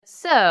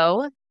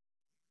So,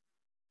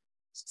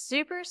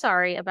 super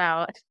sorry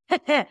about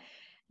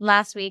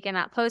last week and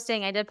not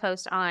posting. I did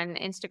post on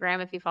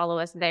Instagram. If you follow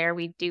us there,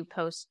 we do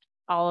post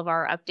all of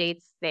our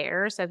updates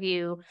there. So if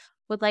you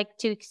would like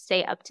to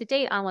stay up to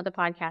date on what the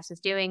podcast is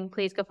doing,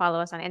 please go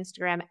follow us on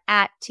Instagram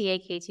at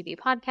TAKTB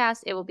Podcast.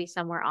 It will be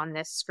somewhere on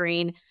this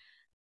screen.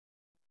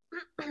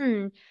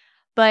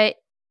 But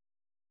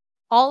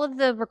all of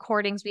the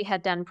recordings we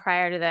had done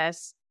prior to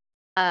this,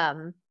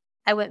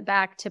 I went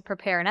back to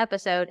prepare an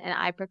episode and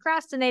I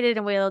procrastinated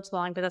and waited too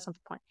long, but that's not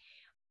the point.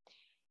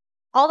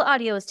 All the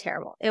audio was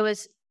terrible. It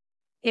was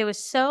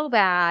so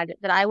bad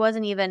that I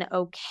wasn't even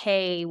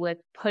okay with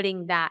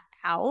putting that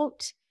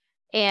out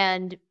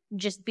and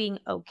just being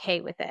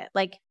okay with it.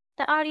 Like,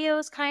 the audio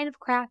is kind of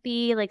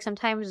crappy. Like,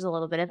 sometimes there's a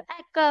little bit of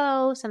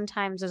echo.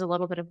 Sometimes there's a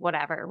little bit of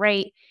whatever,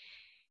 right?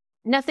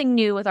 Nothing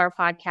new with our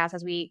podcast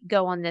as we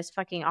go on this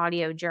fucking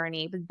audio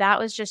journey, but that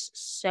was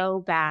just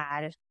so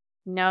bad.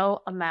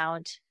 No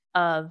amount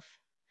of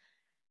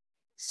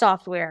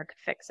software could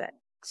fix it.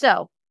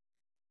 So,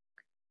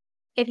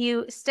 if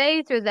you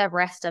stay through the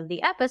rest of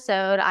the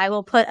episode, I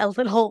will put a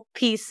little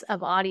piece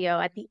of audio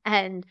at the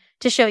end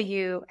to show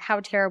you how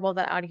terrible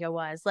that audio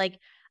was. Like,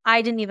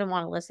 I didn't even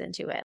want to listen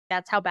to it.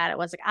 That's how bad it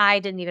was. Like, I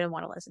didn't even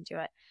want to listen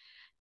to it.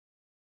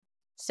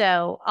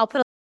 So I'll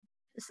put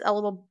a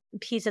little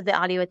piece of the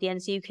audio at the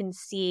end so you can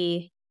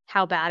see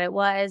how bad it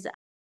was.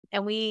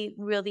 And we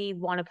really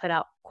want to put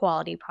out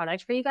quality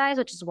product for you guys,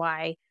 which is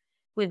why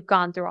we've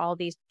gone through all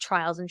these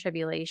trials and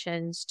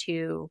tribulations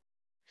to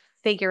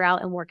figure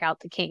out and work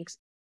out the kinks.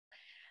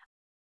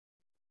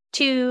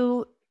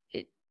 To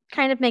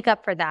kind of make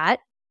up for that,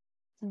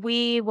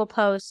 we will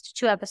post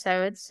 2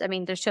 episodes. I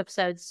mean, there's 2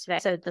 episodes today,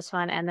 so this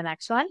one and the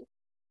next one.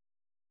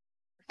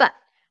 But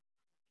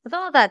with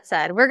all that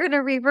said, we're going to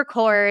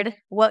re-record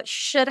what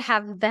should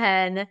have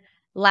been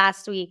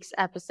last week's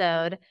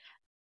episode.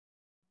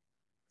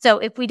 So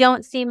if we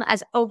don't seem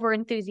as over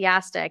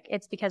enthusiastic,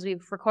 it's because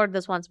we've recorded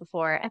this once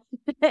before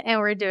and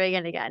we're doing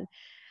it again.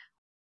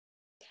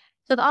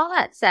 So with all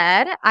that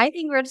said, I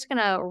think we're just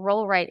going to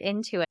roll right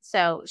into it.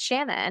 So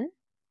Shannon.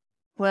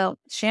 Well,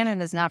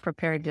 Shannon is not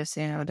prepared, just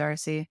so you know,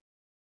 Darcy.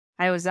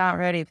 I was not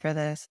ready for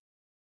this.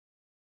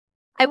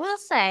 I will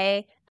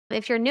say,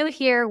 if you're new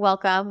here,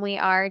 welcome. We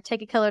are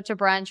Take a Killer to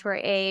Brunch. We're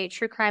a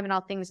true crime and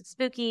all things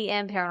spooky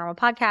and paranormal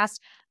podcast.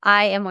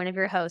 I am one of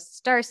your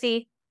hosts,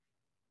 Darcy.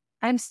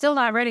 I'm still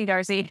not ready,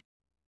 Darcy.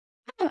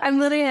 I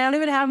don't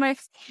even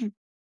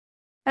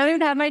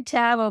have my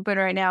tab open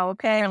right now,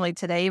 apparently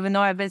today, even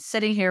though I've been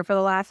sitting here for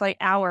the last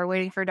hour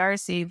waiting for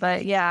Darcy.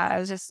 But yeah, I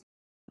was just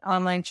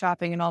online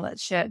shopping and all that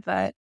shit,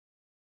 I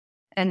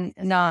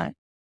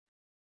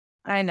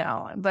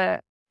know,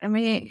 but I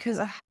mean,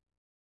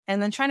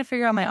 and then trying to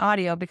figure out my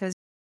audio because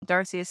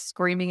Darcy is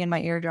screaming in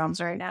my eardrums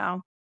right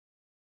now.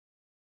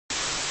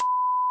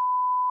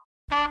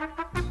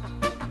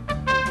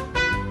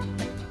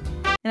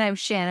 And I'm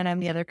Shannon, I'm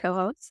the other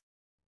co-host.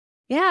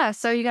 Yeah,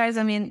 so you guys,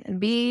 I mean,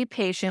 be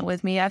patient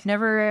with me.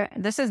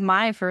 This is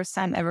my first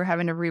time ever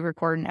having to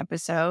re-record an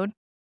episode.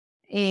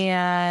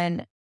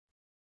 And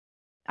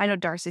I know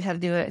Darcy had to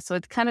do it. So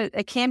it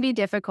can be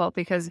difficult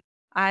because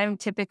I'm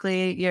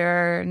typically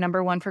your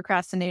number one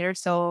procrastinator.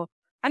 So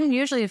I'm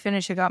usually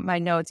finishing up my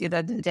notes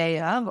either the day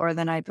of or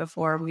the night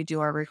before we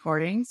do our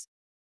recordings.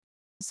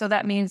 So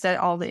that means that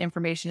all the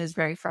information is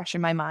very fresh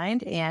in my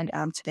mind. And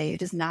today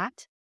it is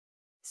not.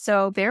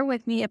 So bear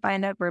with me if I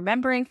end up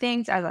remembering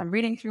things as I'm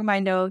reading through my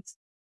notes,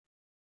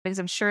 because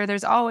I'm sure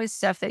there's always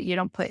stuff that you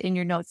don't put in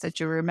your notes that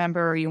you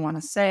remember or you want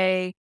to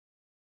say,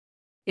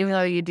 even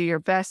though you do your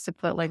best to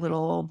put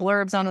little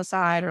blurbs on the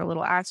side or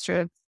little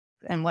asterisks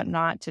and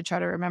whatnot to try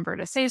to remember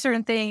to say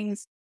certain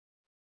things.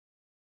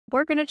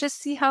 We're going to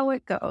just see how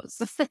it goes.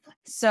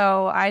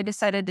 So I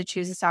decided to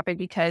choose this topic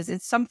because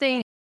it's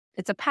a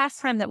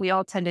pastime that we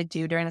all tend to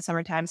do during the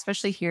summertime,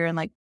 especially here in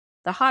the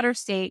hotter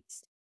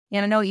states.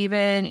 And I know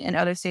even in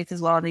other states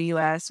as well in the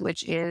US,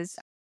 which is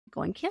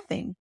going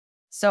camping.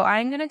 So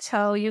I'm going to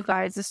tell you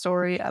guys the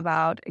story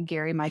about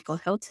Gary Michael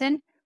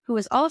Hilton, who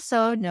is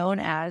also known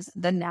as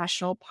the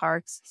National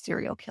Parks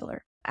serial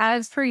killer.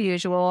 As per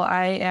usual,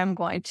 I am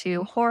going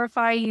to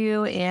horrify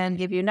you and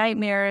give you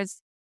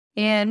nightmares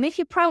and make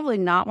you probably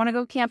not want to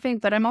go camping,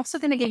 but I'm also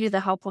going to give you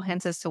the helpful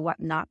hints as to what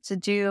not to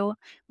do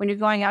when you're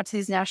going out to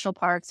these national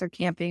parks or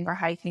camping or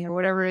hiking or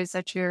whatever it is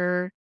that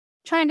you're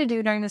trying to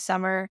do during the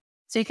summer.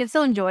 So you can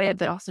still enjoy it,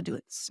 but also do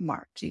it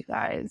smart, you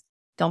guys.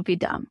 Don't be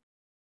dumb.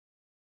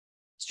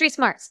 Street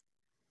smarts.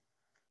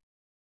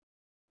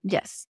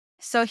 Yes.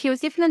 So he was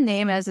given the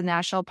name as the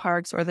National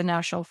Parks or the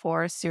National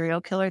Forest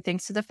serial killer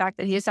thanks to the fact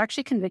that he is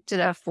actually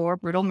convicted of 4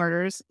 brutal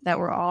murders that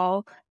were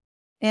all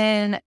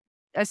in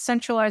a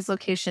centralized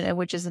location,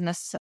 which is in the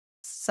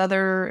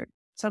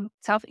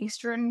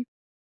southeastern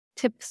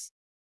tips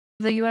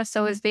of the U.S.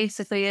 So it's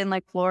basically in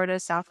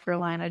Florida, South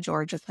Carolina,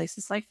 Georgia,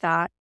 places like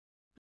that.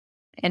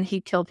 And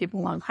he killed people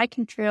along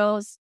hiking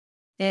trails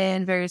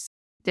in various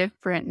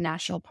different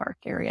national park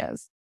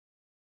areas.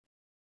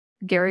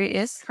 Gary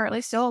is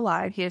currently still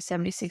alive. He is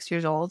 76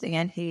 years old,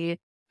 and he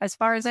as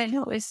far as I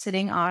know, is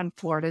sitting on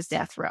Florida's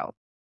death row.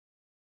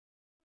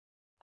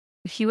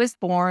 He was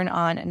born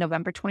on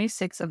November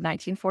 26th of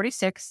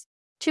 1946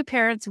 to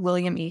parents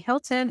William E.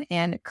 Hilton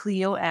and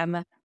Cleo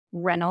M.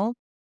 Rennell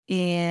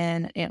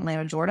in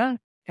Atlanta,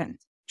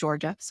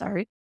 Georgia,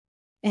 sorry.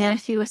 And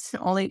he was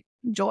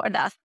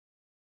Georgia.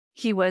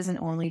 He was an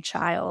only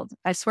child.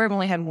 I swear I've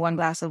only had one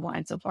glass of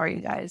wine so far,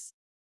 you guys.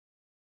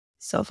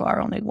 So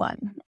far, only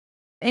one.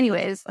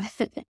 Anyways,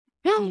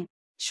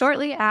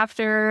 shortly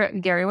after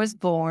Gary was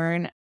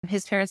born,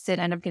 his parents did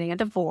end up getting a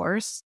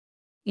divorce,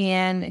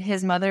 and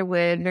his mother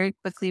would very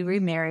quickly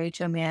remarry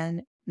to a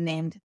man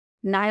named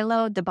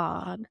Nilo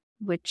DeBog,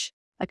 which,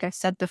 like I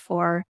said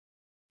before,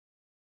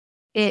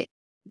 the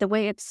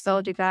way it's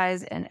spelled, you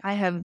guys, and I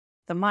have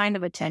the mind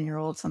of a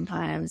 10-year-old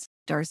sometimes.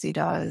 Darcy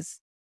does.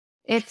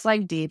 It's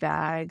like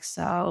D-bag,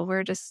 so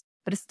but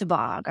it's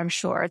DeBog, I'm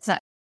sure. It's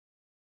not.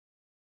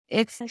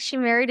 She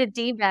married a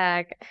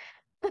D-bag.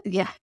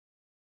 Yeah.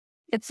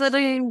 It's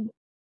literally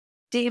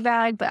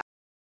D-bag, but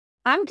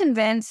I'm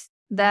convinced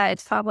that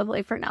it's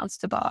probably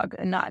pronounced DeBog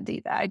and not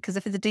D-bag, because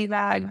if it's a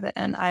D-bag,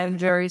 then I'm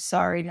very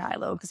sorry,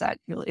 Nilo, because that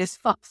really is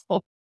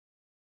awful.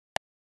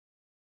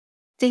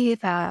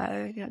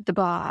 D-bag,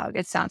 DeBog,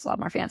 it sounds a lot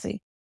more fancy.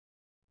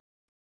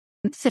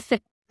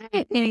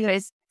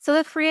 Anyways, so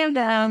the three of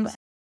them,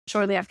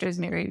 shortly after his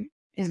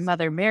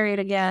mother married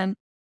again,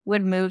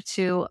 would move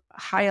to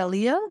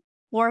Hialeah,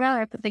 Florida.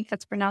 I think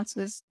that's pronounced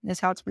is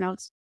how it's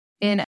pronounced,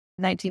 in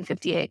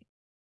 1958.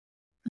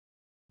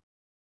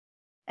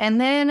 And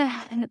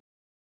then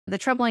the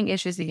troubling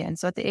issues began.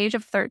 So at the age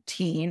of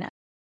 13,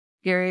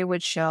 Gary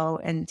would show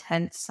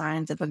intense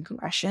signs of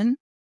aggression.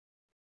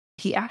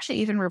 He actually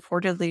even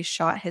reportedly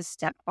shot his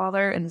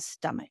stepfather in the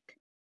stomach.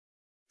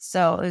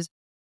 So it was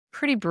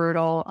pretty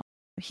brutal.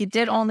 He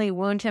did only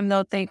wound him,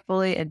 though,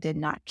 thankfully. It did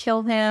not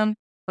kill him.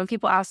 When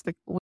people ask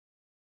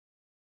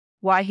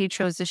why he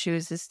chose to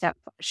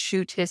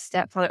shoot his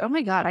stepfather, oh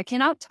my God, I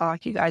cannot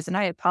talk, you guys, and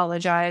I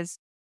apologize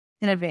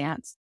in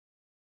advance.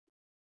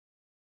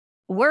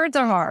 Words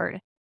are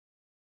hard.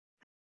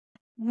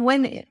 We're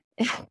going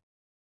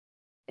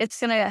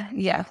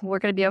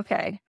to be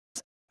okay.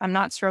 I'm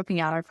not stroking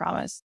out, I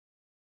promise.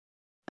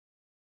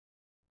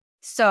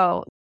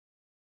 So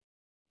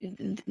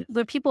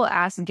the people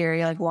asked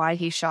Gary like why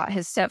he shot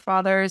his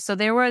stepfather. So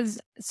there was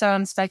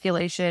some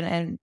speculation,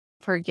 and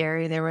for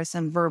Gary, there was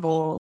some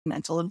verbal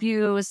mental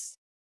abuse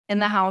in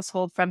the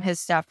household from his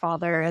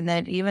stepfather. And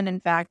then even in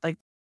fact, like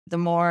the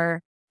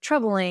more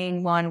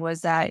troubling one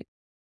was that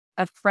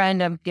a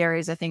friend of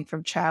Gary's, I think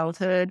from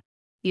childhood,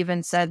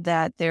 even said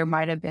that there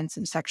might have been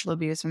some sexual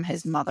abuse from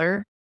his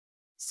mother.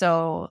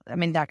 So, I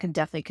mean, that could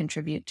definitely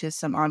contribute to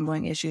some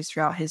ongoing issues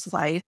throughout his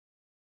life.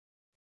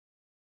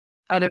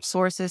 Other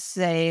sources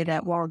say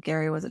that while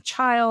Gary was a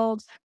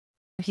child,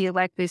 he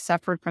likely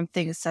suffered from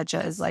things such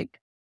as like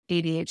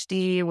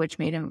ADHD, which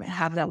made him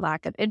have that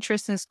lack of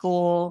interest in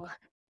school,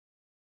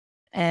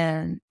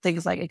 and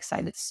things like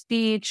excited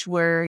speech,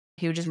 where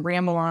he would just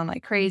ramble on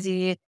like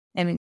crazy.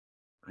 I mean,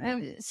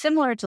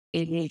 similar to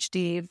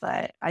ADHD,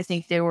 but I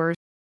think there were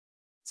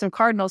some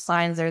cardinal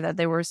signs there that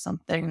there was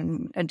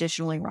something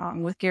additionally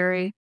wrong with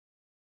Gary.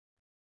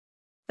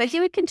 But he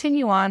would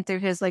continue on through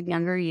his like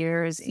younger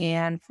years,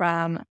 and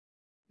from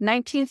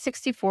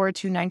 1964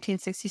 to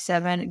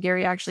 1967,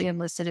 Gary actually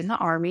enlisted in the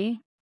Army,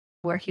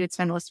 where he would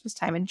spend most of his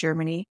time in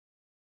Germany.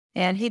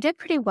 And he did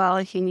pretty well.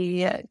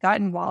 He got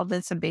involved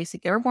in some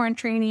basic airborne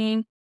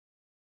training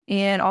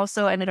and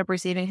also ended up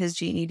receiving his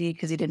GED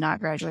because he did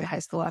not graduate high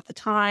school at the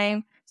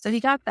time. So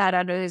he got that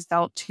under his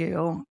belt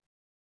too.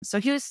 So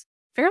he was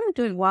fairly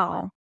doing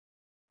well.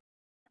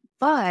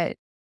 But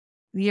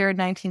the year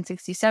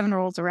 1967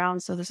 rolls around.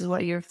 So this is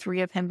what year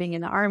 3 of him being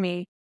in the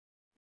Army.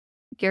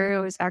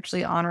 Gary was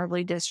actually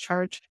honorably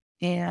discharged,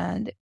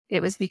 and it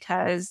was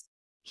because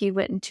he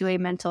went into a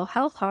mental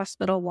health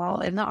hospital while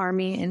in the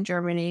Army in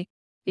Germany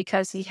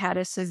because he had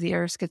a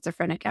severe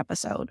schizophrenic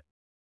episode.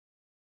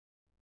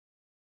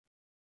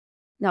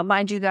 Now,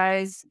 mind you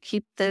guys,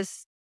 keep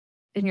this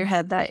in your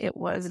head that it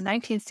was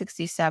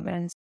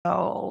 1967,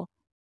 so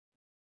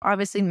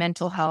obviously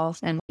mental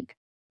health and like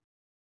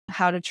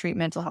how to treat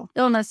mental health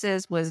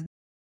illnesses was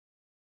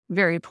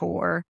very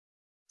poor.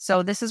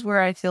 So this is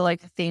where I feel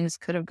like things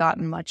could have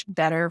gotten much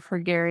better for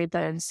Gary,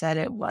 but instead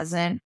it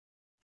wasn't.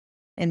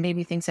 And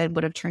maybe things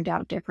would have turned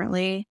out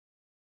differently.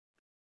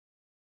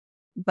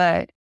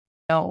 But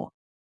no,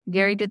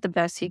 Gary did the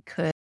best he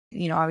could.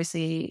 You know,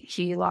 obviously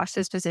he lost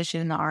his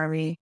position in the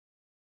Army.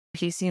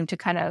 He seemed to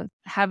kind of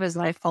have his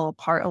life fall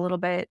apart a little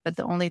bit. But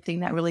the only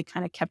thing that really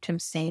kind of kept him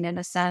sane in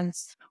a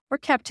sense, or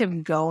kept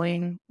him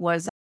going,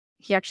 was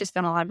he actually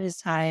spent a lot of his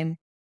time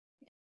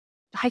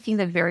hiking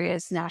the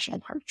various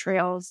national park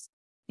trails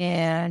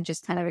and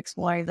just kind of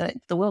exploring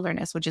the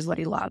wilderness, which is what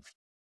he loved.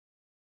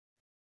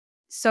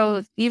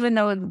 So even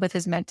though with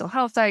his mental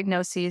health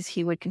diagnoses,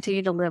 he would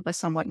continue to live a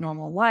somewhat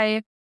normal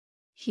life,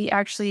 he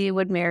actually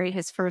would marry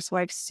his first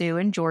wife, Sue,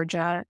 in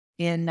Georgia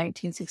in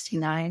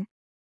 1969.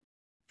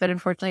 But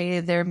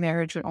unfortunately, their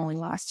marriage would only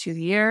last 2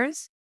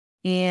 years.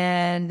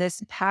 And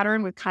this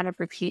pattern would kind of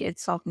repeat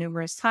itself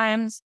numerous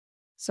times.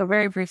 So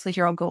very briefly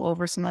here, I'll go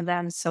over some of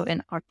them. So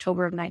in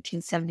October of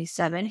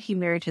 1977, he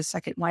married his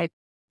second wife,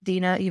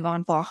 Dina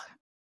Yvonne Bach,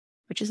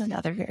 which is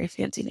another very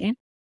fancy name.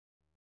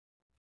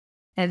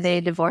 And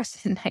they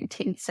divorced in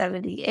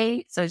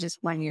 1978, so just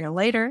 1 year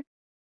later.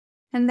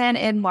 And then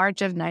in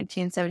March of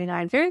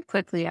 1979, very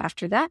quickly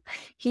after that,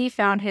 he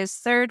found his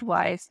third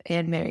wife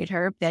and married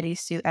her, Betty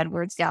Sue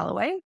Edwards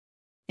Galloway.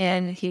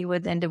 And he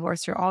would then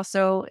divorce her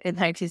also in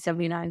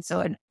 1979,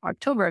 so in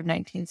October of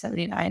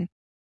 1979.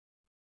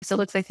 So it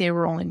looks like they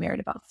were only married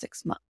about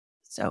 6 months.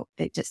 So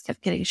it just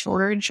kept getting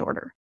shorter and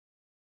shorter.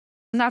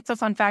 Not so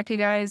fun fact, you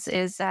guys,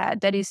 is that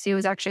Betty Sue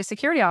was actually a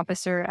security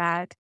officer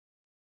at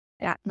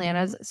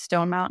Atlanta's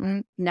Stone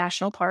Mountain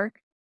National Park.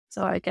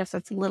 So I guess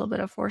that's a little bit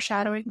of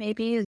foreshadowing,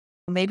 maybe.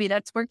 Maybe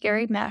that's where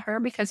Gary met her,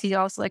 because he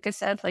also, like I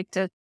said, liked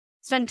to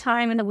spend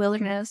time in the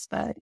wilderness,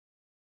 but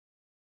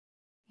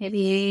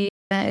maybe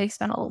he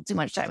spent a little too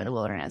much time in the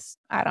wilderness.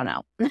 I don't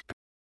know.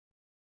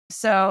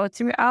 So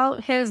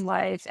throughout his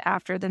life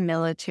after the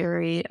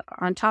military,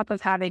 on top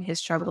of having his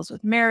struggles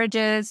with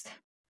marriages,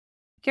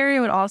 Gary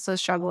would also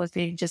struggle with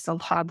being just a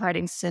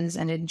law-abiding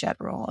citizen in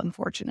general,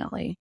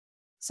 unfortunately.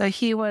 So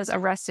he was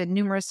arrested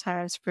numerous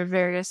times for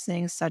various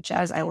things, such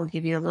as, I will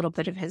give you a little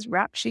bit of his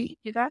rap sheet,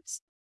 you guys.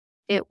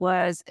 It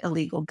was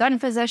illegal gun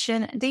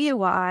possession,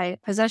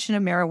 DUI, possession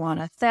of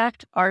marijuana,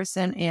 theft,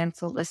 arson, and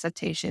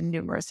solicitation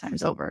numerous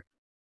times over.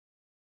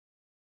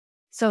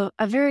 So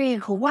a very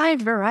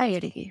wide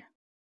variety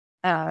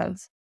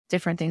of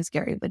different things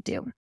Gary would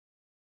do.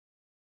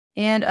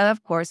 And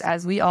of course,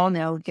 as we all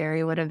know,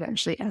 Gary would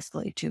eventually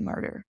escalate to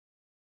murder.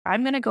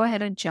 I'm going to go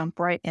ahead and jump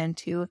right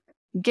into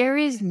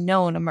Gary's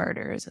known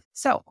murders.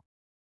 So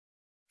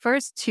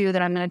first two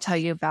that I'm going to tell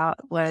you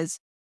about was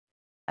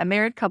a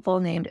married couple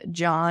named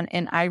John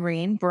and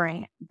Irene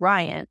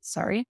Bryant.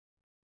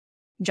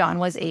 John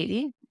was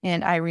 80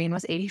 and Irene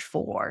was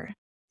 84.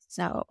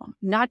 So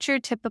not your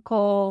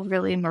typical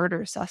really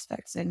murder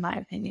suspects, in my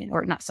opinion,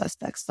 or not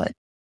suspects, but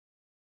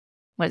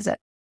what is it?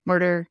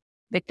 Murder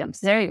victims.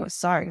 There you go.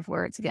 Sorry for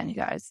words again, you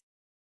guys.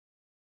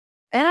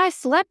 And I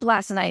slept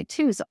last night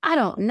too, so I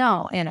don't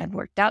know. And I've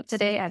worked out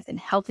today. I've been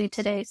healthy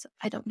today, so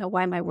I don't know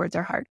why my words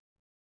are hard.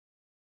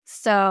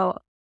 So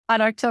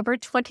on October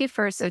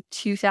 21st of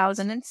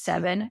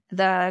 2007,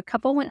 the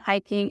couple went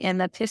hiking in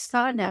the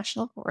Pisgah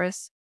National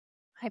Forest.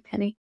 Hi,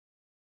 Penny.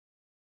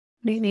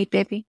 What do you need,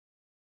 baby?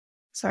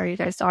 Sorry, you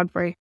guys, dog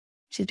break.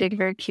 She's being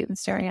very cute and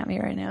staring at me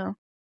right now.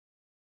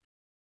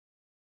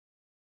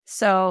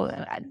 So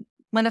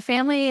when the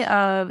family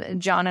of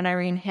John and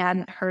Irene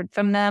hadn't heard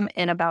from them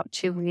in about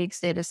 2 weeks,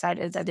 they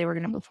decided that they were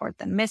going to report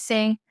them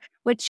missing,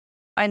 which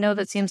I know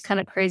that seems kind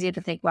of crazy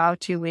to think, wow,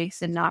 2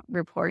 weeks and not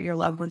report your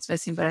loved ones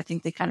missing. But I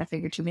think they kind of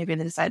figured too, maybe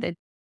they decided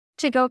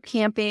to go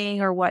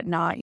camping or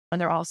whatnot.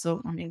 And they're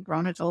also,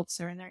 grown adults,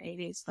 they're in their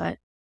 80s, but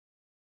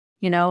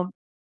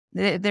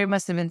there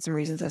must have been some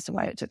reasons as to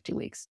why it took 2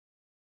 weeks.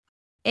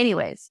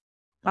 Anyways,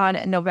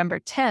 on November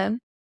 10th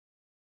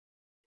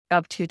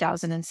of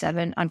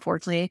 2007,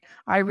 unfortunately,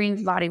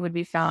 Irene's body would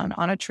be found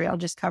on a trail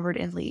just covered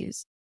in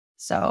leaves.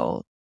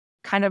 So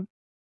kind of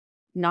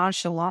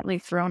nonchalantly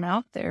thrown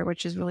out there,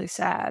 which is really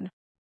sad.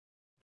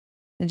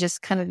 And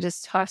just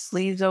tossed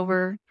leaves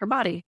over her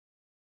body.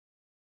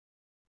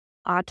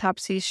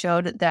 Autopsy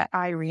showed that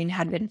Irene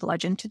had been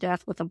bludgeoned to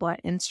death with a blunt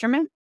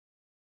instrument.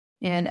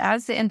 And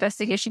as the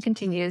investigation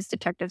continues,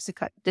 detectives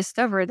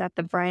discover that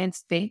the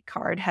Bryant's bank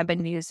card had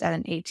been used at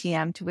an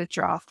ATM to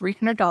withdraw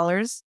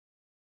 $300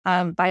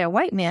 by a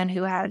white man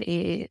who had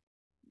a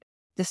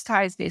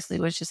disguise, basically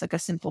was just like a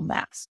simple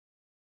mask.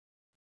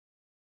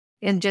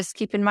 And just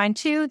keep in mind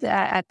too,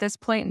 that at this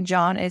point,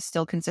 John is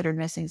still considered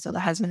missing. So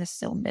the husband is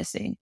still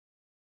missing,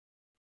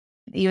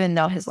 even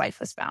though his wife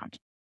was found.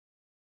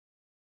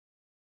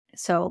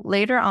 So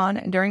later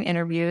on during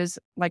interviews,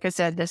 like I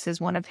said, this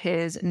is one of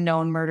his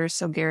known murders.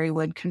 So Gary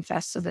would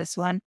confess to this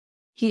one.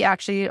 He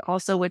actually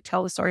also would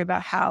tell the story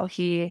about how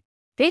he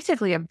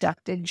basically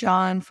abducted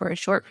John for a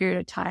short period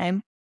of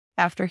time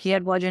after he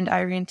had bludgeoned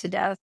Irene to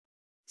death.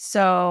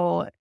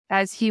 So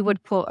as he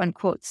would quote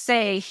unquote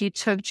say, he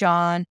took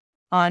John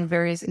on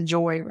various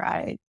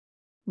joyrides,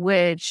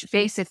 which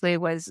basically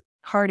was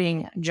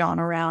carting John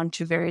around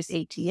to various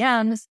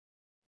ATMs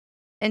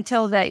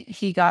until that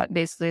he got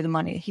basically the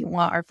money he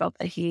wanted, or felt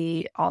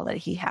that all that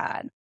he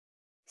had.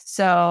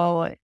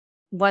 So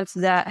once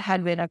that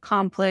had been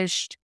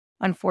accomplished,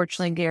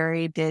 unfortunately,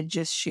 Gary did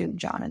just shoot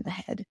John in the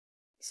head.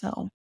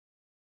 So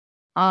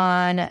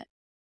on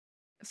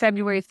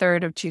February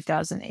 3rd of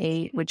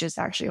 2008, which is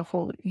actually a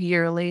whole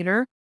year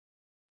later,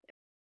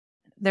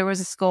 there was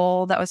a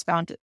skull that was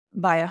found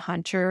by a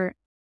hunter,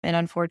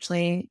 and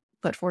fortunately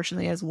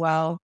as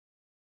well,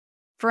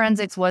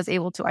 forensics was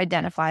able to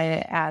identify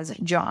it as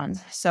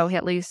John's. So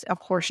at least a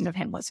portion of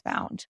him was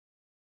found.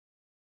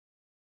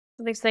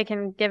 At least they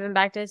can give him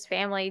back to his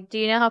family. Do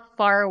you know how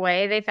far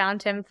away they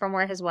found him from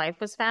where his wife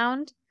was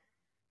found?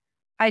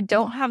 I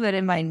don't have that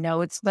in my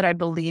notes, but I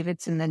believe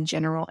it's in the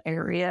general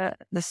area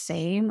the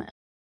same.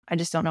 I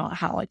just don't know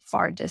how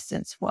far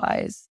distance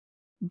wise.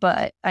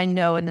 but I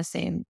know in the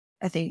same,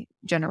 I think,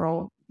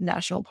 general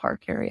national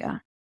park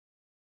area.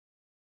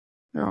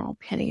 Oh,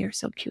 Penny, you're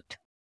so cute.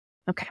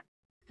 Okay.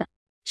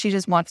 She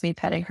just wants me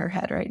petting her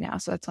head right now.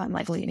 So that's why I'm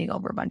like leaning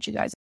over a bunch of you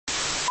guys.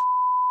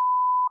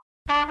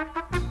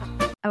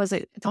 I was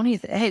like, don't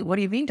eat the egg. What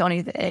do you mean don't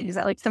eat the egg? Is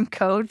that like some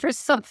code for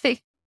something?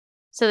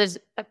 So there's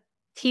a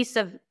piece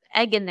of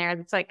egg in there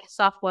that's like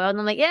soft boiled. And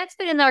I'm like, yeah, it's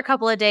been in there a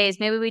couple of days.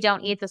 Maybe we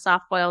don't eat the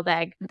soft boiled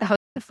egg. I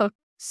was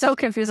so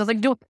confused. I was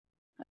like,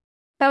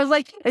 I was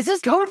like, is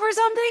this code for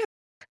something?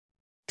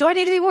 Do I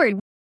need to be worried?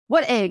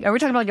 What egg? Are we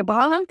talking about like a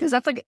bomb? Because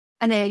that's like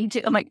an egg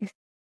too. I'm like,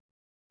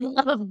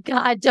 love of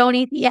God, don't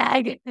eat the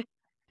egg.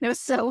 It was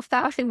so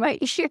fast in my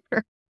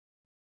ear.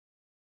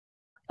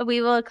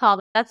 We will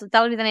call that would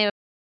be the name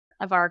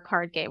of our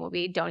card game. Will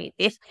be don't eat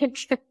the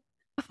egg.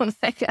 Oh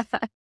my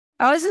God.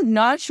 I was just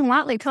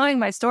nonchalantly telling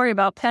my story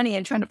about Penny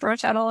and trying to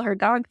brush out all her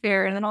dog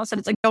fear, and then all of a sudden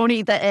it's like, don't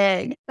eat the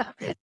egg.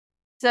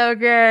 So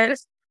good.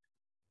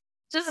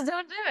 Just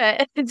don't do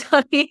it.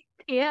 Don't eat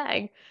the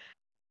egg.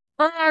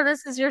 Oh,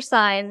 this is your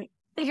sign.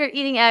 If you're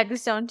eating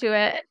eggs, don't do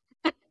it.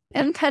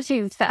 And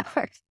Penny's that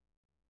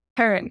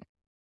turn.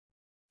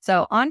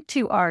 So on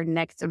to our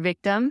next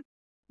victim,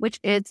 which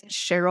is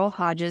Cheryl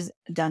Hodges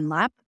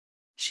Dunlap.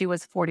 She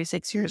was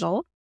 46 years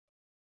old.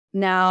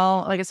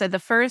 Now, like I said, the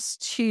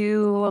first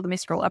two, let me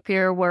scroll up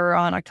here, were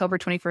on October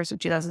 21st of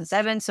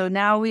 2007. So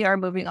now we are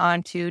moving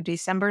on to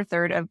December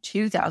 3rd of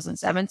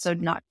 2007. So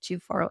not too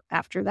far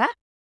after that.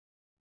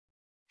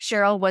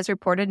 Cheryl was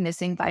reported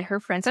missing by her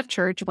friends at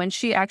church when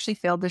she actually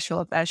failed to show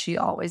up as she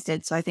always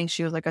did. So I think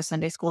she was like a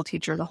Sunday school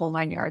teacher, the whole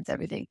 9 yards,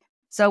 everything.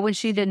 So when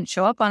she didn't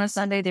show up on a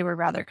Sunday, they were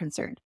rather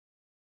concerned.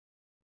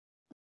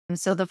 And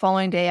so the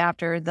following day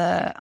after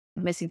the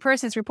missing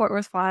persons report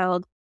was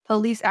filed,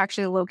 police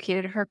actually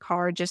located her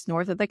car just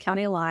north of the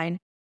county line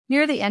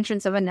near the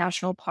entrance of a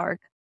national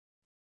park.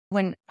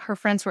 When her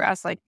friends were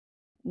asked, like,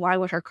 why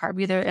would her car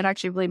be there? It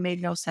actually really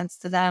made no sense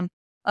to them,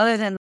 other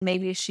than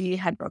maybe she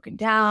had broken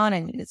down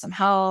and needed some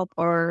help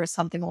or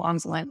something along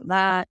the line of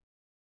that.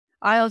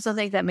 I also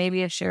think that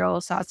maybe if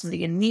Cheryl saw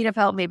somebody in need of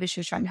help, maybe she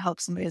was trying to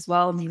help somebody as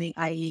well, meaning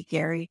i.e.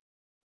 Gary,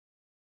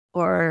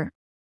 or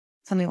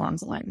something along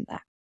the line of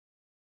that.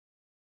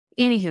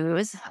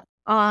 Anywho's,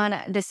 on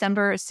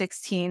December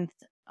 16th,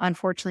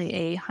 unfortunately,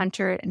 a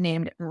hunter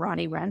named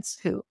Ronnie Rentz,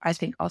 who I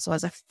think also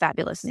has a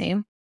fabulous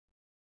name,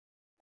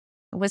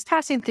 was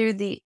passing through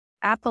the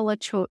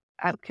Apalachicola.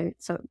 Okay,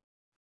 so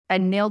I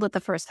nailed it the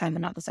first time,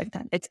 but not the second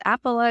time. It's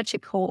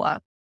Apalachicola.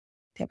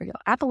 There we go.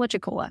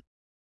 Apalachicola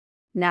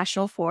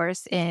National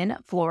Forest in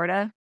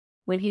Florida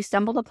when he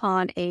stumbled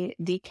upon a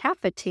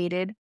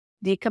decapitated,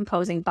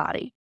 decomposing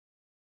body.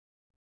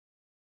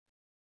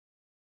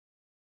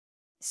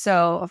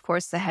 So, of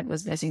course, the head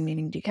was missing,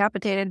 meaning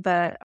decapitated,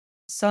 but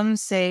some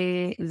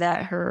say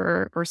that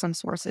some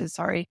sources,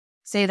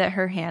 say that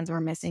her hands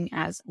were missing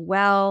as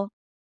well.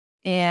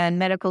 And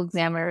medical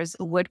examiners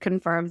would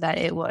confirm that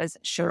it was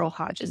Cheryl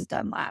Hodges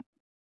Dunlap.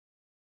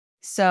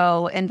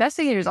 So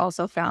investigators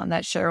also found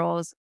that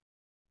Cheryl's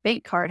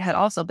bank card had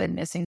also been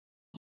missing.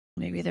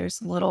 Maybe there's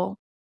a little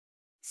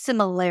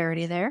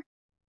similarity there.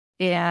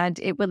 And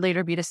it would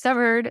later be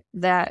discovered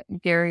that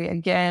Gary,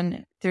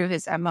 again, through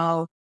his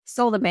MO,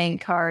 stole the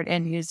bank card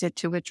and used it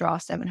to withdraw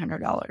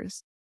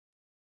 $700.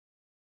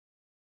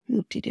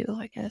 Whoop-de-doo,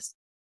 I guess.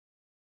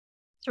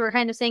 So we're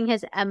kind of seeing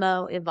his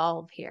MO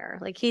evolve here.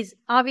 Like he's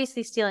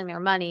obviously stealing their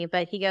money,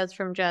 but he goes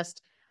from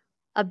just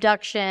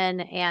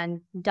abduction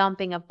and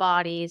dumping of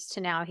bodies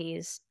to now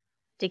he's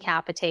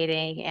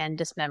decapitating and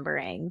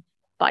dismembering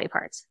body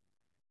parts.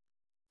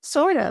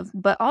 Sort of,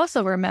 but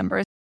also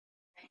remember,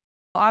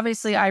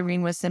 obviously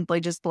Irene was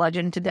simply just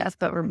bludgeoned to death,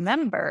 but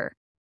remember,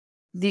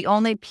 the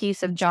only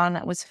piece of John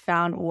that was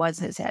found was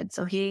his head.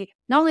 So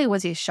not only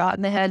was he shot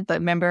in the head, but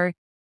remember,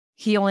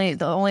 the only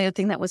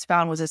thing that was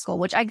found was his skull,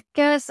 which I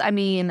guess,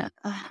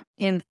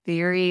 in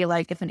theory,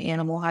 like if an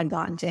animal had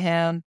gotten to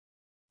him,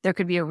 there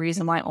could be a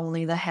reason why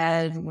only the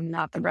head,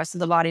 not the rest of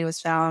the body was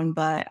found.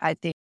 But I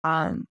think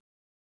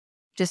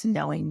just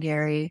knowing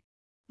Gary,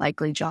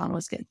 likely John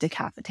was getting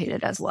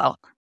decapitated as well.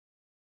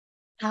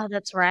 Oh,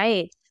 that's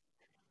right.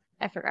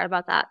 I forgot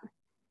about that.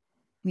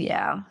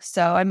 Yeah.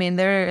 So,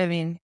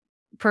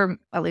 per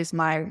at least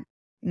my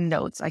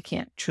notes, I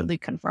can't truly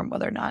confirm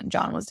whether or not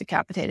John was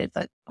decapitated,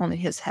 but only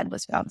his head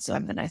was found. So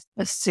I'm going to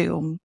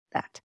assume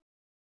that.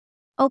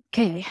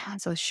 Okay.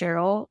 So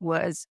Cheryl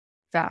was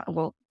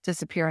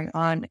disappearing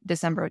on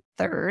December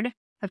 3rd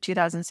of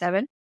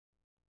 2007.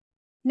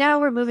 Now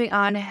we're moving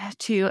on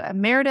to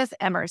Meredith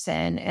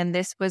Emerson, and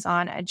this was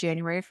on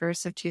January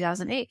 1st of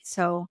 2008.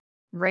 So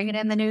ringing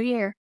in the new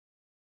year.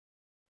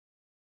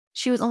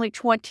 She was only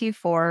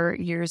 24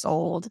 years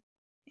old.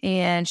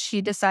 And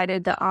she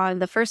decided that on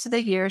the first of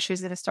the year, she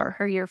was going to start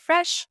her year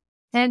fresh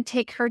and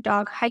take her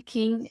dog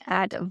hiking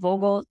at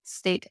Vogel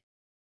State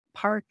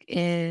Park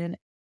in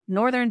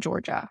northern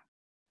Georgia.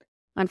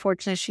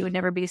 Unfortunately, she would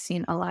never be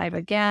seen alive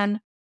again.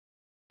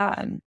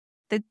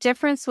 The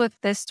difference with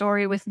this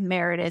story with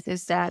Meredith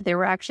is that there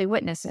were actually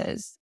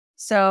witnesses.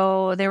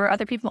 So there were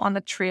other people on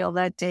the trail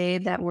that day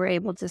that were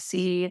able to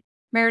see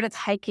Meredith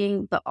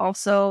hiking, but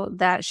also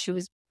that she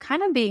was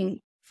kind of being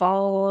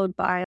followed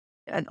by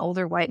an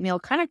older white male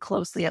kind of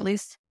closely, at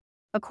least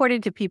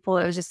according to people.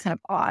 It was just kind of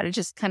odd. It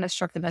just kind of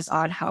struck them as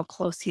odd how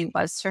close he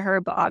was to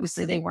her, but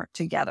obviously they weren't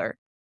together.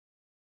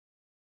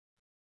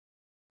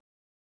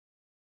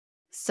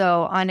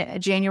 So on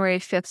January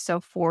 5th, so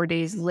 4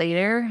 days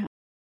later,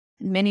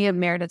 many of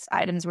Meredith's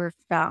items were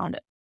found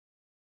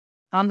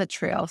on the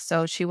trail.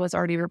 So she was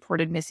already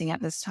reported missing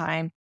at this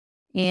time.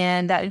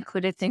 And that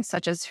included things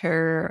such as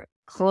her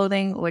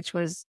clothing, which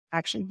was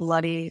actually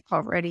bloody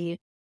already,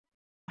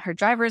 her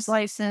driver's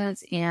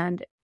license,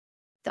 and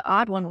the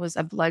odd one was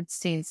a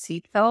blood-stained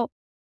seatbelt.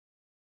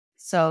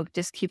 So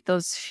just keep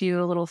those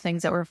few little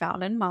things that were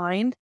found in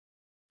mind.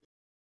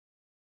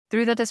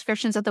 Through the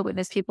descriptions of the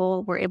witness,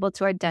 people were able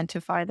to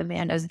identify the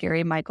man as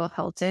Gary Michael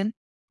Hilton,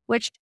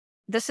 which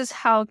this is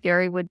how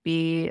Gary would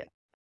be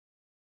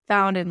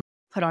found and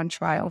put on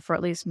trial for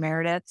at least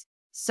Meredith.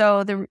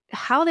 So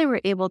how they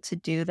were able to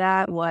do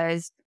that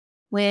was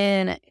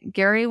when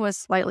Gary was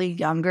slightly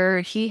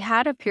younger, he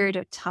had a period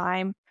of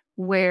time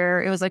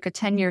where it was like a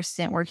 10-year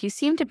stint where he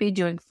seemed to be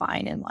doing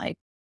fine in life.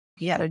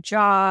 He had a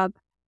job.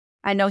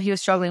 I know he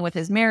was struggling with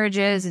his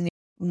marriages and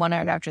one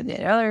right after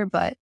the other,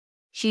 but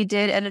he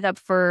did ended up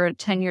for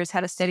 10 years,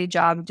 had a steady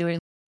job doing,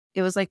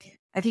 it was like,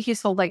 I think he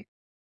sold like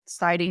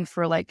siding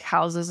for like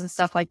houses and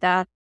stuff like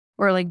that,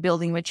 or like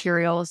building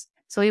materials.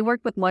 So he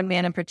worked with one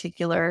man in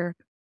particular,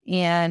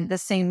 and the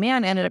same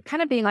man ended up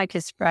kind of being like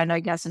his friend, I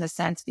guess, in a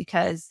sense,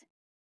 because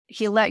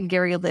he let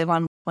Gary live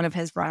on one of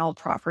his rental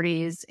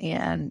properties,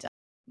 and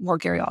well,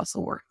 Gary also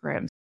worked for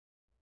him.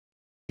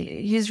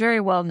 He's very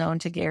well known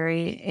to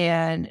Gary,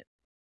 and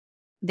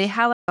they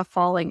had like a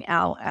falling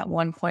out at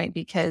one point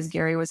because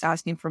Gary was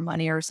asking for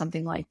money or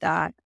something like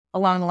that,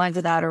 along the lines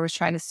of that, or was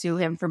trying to sue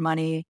him for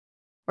money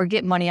or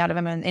get money out of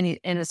him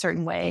in a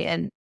certain way.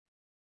 And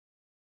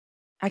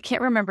I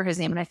can't remember his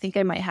name, and I think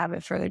I might have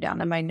it further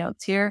down in my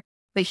notes here,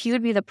 but he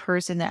would be the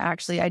person that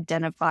actually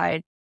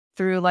identified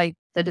through like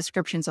the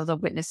descriptions of the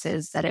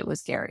witnesses that it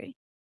was Gary.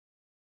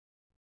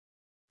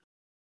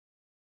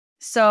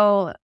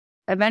 So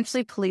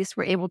eventually police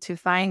were able to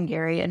find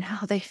Gary, and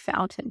how they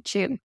found him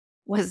too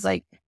was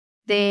like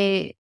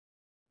they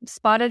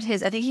spotted I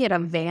think he had a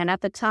van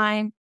at the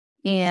time.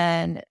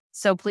 And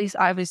so police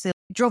obviously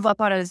drove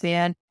up on his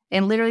van,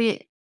 and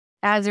literally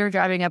as they were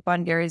driving up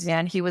on Gary's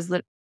van, he was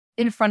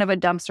in front of a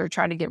dumpster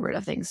trying to get rid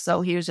of things.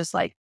 So he was just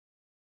like,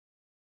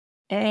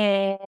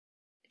 trying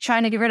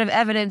to get rid of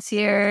evidence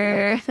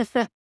here.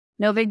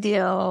 No big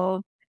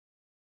deal.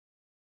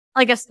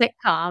 Like a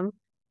sitcom.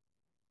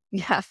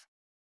 Yeah.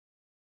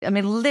 I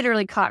mean,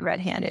 literally caught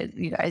red-handed,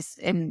 you guys,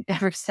 in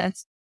ever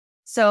since.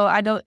 So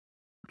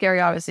Gary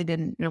obviously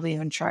didn't really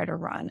even try to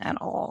run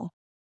at all.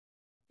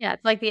 Yeah,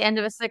 it's like the end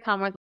of a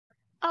sitcom where,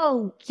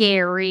 oh,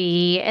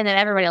 Gary, and then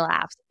everybody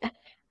laughs.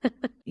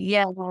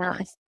 Yeah.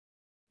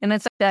 And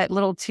it's like that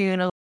little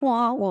tune of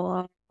wah,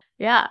 wah.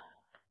 Yeah.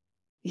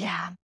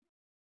 Yeah.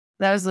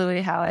 That was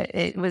literally how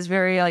it was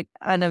very like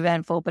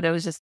uneventful, but it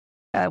was just,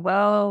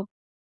 well,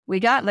 we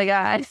got the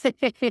guy.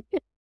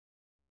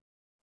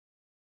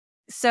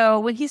 So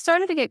when he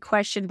started to get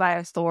questioned by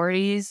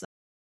authorities,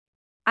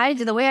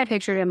 the way I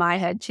pictured it in my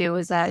head too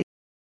was that,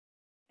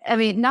 I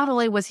mean, not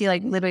only was he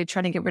like literally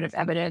trying to get rid of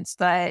evidence,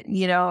 but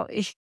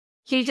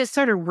he just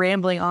started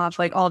rambling off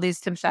like all these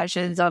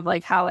confessions of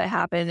like how it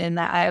happened and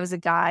that I was a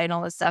guy and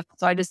all this stuff.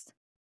 So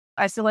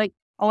I feel like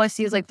all I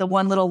see is like the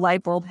one little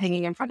light bulb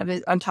hanging in front of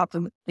it on top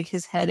of like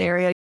his head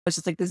area. It's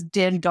just like this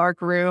dim,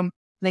 dark room.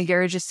 And then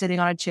Gary's just sitting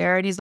on a chair,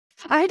 and he's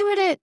like, I did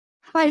it.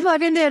 I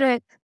fucking did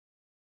it.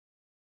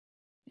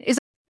 He's like,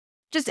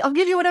 just, I'll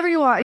give you whatever you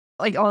want.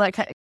 Like all that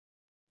kind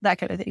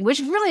of thing, which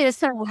really is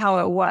kind of how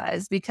it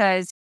was,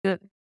 because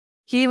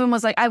he even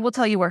was like, I will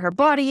tell you where her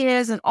body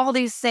is and all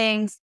these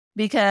things,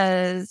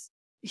 because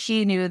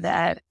he knew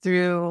that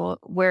through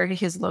where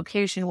his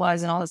location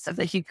was and all this stuff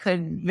that he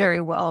could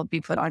very well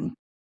be put on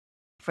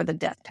for the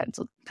death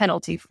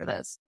penalty for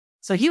this.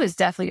 So he was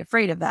definitely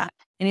afraid of that.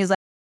 And he's like,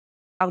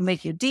 I'll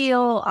make you a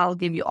deal. I'll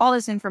give you all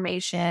this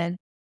information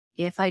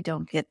if I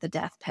don't get the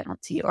death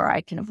penalty, or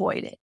I can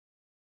avoid it.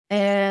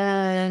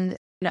 And,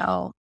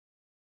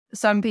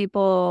 some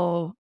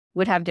people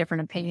would have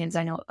different opinions,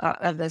 I know,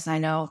 of this, I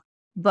know.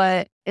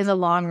 But in the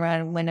long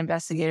run, when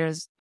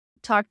investigators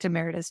talked to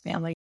Meredith's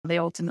family, they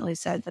ultimately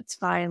said, that's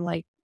fine.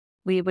 Like,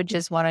 we would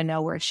just want to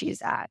know where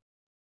she's at.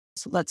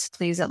 So let's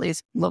please at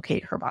least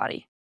locate her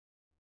body.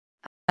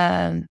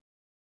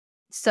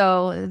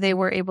 So they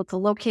were able to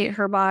locate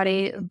her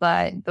body.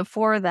 But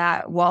before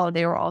that, while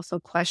they were also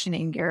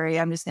questioning Gary,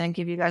 I'm just going to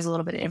give you guys a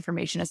little bit of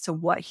information as to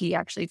what he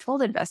actually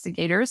told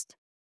investigators.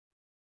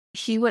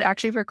 He would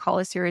actually recall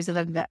a series of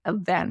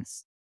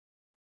events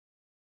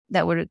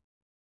that would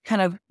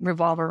kind of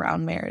revolve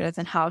around Meredith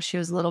and how she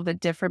was a little bit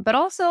different, but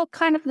also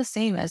kind of the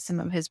same as some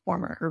of his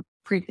former or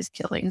previous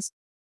killings.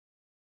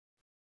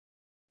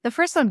 The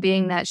first one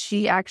being that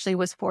she actually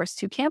was forced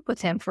to camp with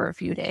him for a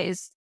few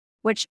days,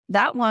 which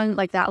that one,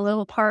 like that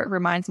little part,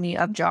 reminds me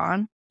of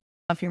John.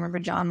 If you remember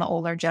John, the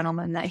older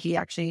gentleman that he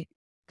actually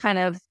kind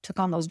of took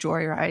on those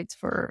joyrides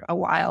for a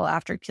while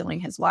after killing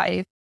his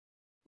wife.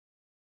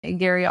 And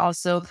Gary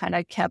also kind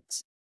of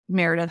kept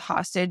Meredith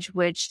hostage,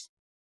 which,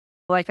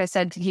 like I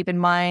said, to keep in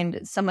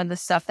mind some of the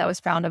stuff that was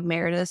found of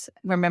Meredith.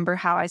 Remember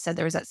how I said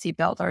there was that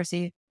seatbelt,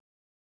 Darcy?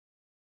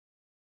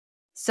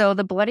 So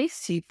the bloody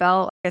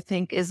seatbelt, I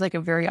think, is like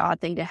a very odd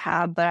thing to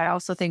have, but I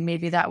also think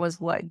maybe that was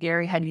what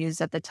Gary had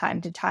used at the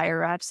time to tie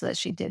her up so that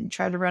she didn't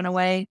try to run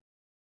away.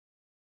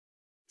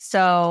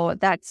 So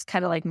that's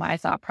kind of like my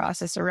thought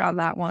process around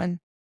that one.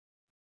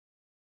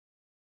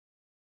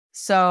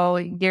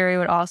 So Gary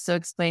would also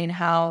explain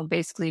how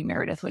basically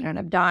Meredith would end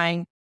up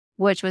dying,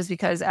 which was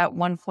because at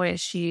one point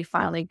she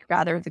finally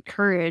gathered the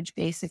courage,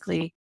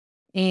 basically,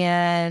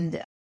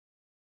 and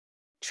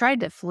tried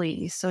to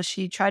flee. So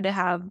she tried to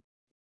have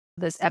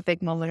this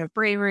epic moment of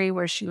bravery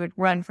where she would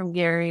run from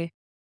Gary.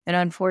 And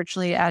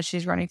unfortunately, as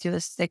she's running through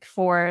this thick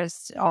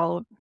forest,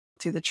 all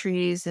through the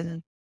trees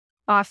and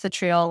off the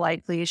trail,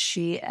 likely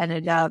she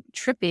ended up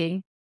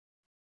tripping.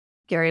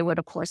 Gary would,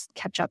 of course,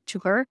 catch up to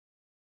her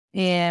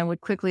and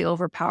would quickly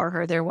overpower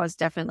her. There was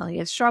definitely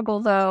a struggle,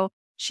 though.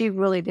 She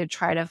really did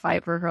try to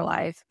fight for her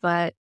life,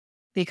 but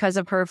because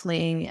of her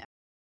fleeing,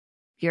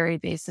 Gary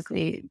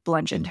basically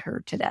bludgeoned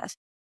her to death.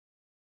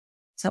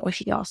 So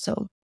he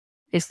also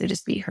basically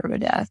just beat her to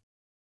death.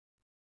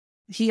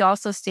 He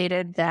also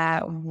stated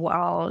that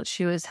while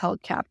she was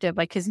held captive,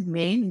 like his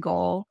main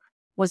goal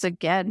was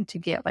again to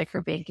get like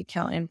her bank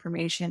account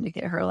information, to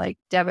get her like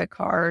debit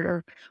card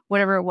or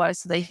whatever it was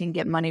so they can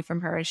get money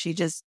from her. And she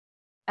just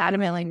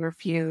adamantly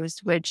refused,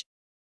 which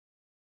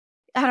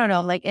I don't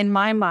know, like in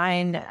my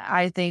mind,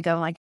 I think I'm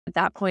like at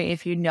that point,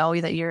 if you know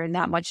that you're in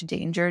that much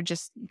danger,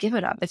 just give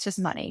it up. It's just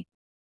money.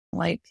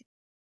 Like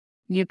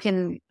you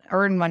can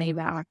earn money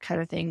back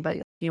kind of thing, but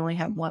you only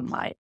have one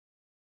life.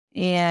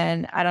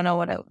 And I don't know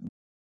what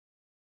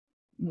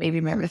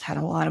maybe Meredith had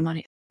a lot of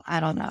money. I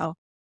don't know.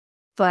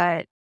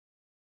 But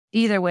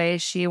either way,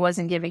 she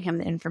wasn't giving him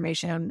the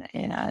information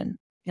and,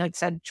 like I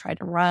said, tried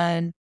to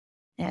run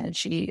and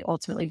she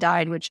ultimately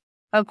died, which,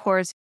 of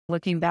course,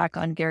 looking back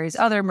on Gary's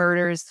other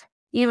murders,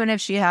 even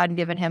if she hadn't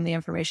given him the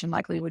information,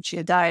 likely would she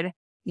have died?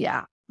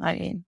 Yeah. I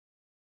mean,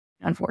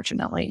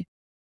 unfortunately.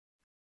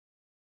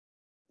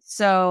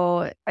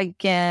 So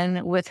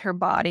again, with her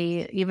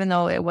body, even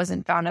though it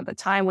wasn't found at the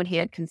time when he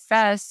had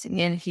confessed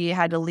and he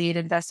had to lead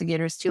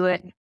investigators to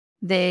it,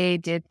 they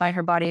did find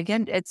her body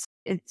again. It's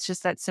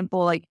just that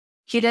simple. Like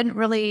he didn't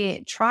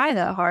really try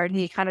that hard.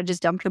 He kind of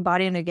just dumped her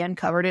body and again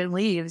covered it in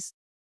leaves.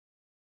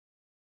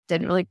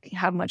 Didn't really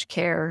have much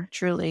care,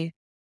 truly,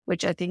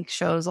 which I think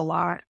shows a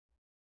lot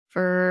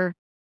for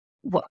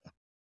what,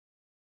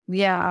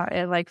 yeah,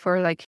 and like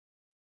for like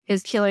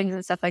his killings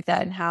and stuff like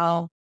that, and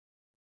how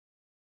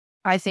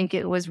I think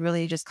it was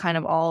really just kind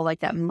of all like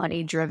that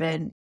money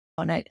driven.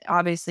 And it,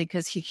 obviously,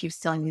 because he keeps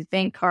stealing these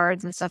bank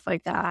cards and stuff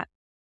like that.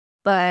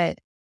 But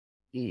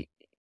y-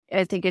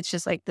 I think it's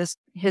just like this,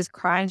 his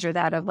crimes are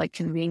that of like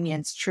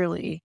convenience,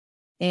 truly.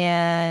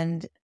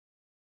 And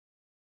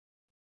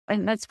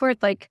that's where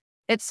it's like,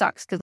 it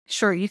sucks because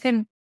sure, you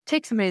can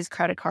take somebody's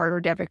credit card or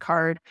debit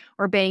card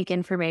or bank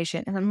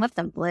information and then let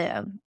them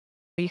live.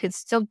 You could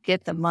still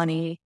get the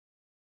money.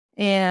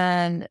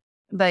 And,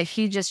 but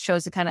he just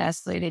chose to kind of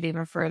escalate it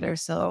even further.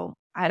 So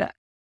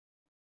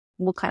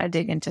we'll kind of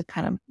dig into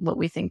kind of what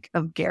we think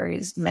of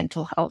Gary's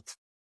mental health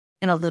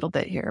in a little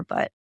bit here.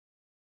 But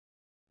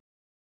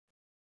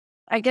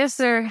I guess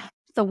the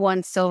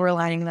one silver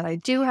lining that I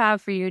do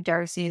have for you,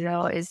 Darcy,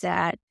 though, is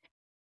that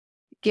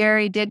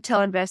Gary did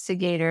tell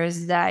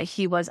investigators that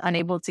he was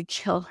unable to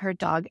kill her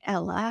dog,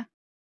 Ella.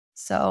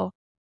 So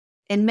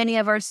in many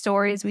of our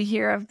stories, we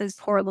hear of these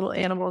poor little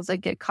animals that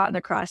get caught in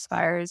the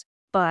crossfires,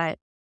 but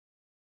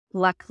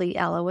luckily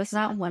Ella was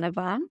not one of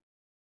them.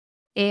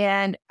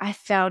 And I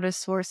found a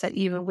source that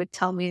even would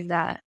tell me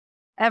that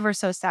ever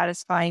so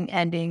satisfying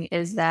ending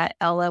is that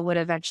Ella would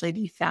eventually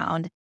be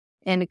found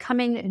in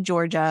Cumming,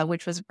 Georgia,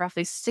 which was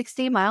roughly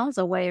 60 miles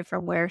away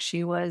from where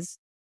she was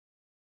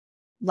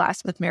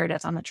last with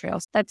Meredith on the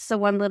trails. That's the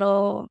one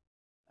little,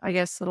 I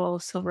guess, little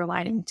silver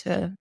lining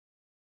to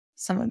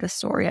some of the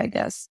story, I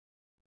guess.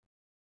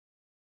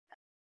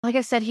 Like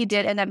I said, he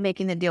did end up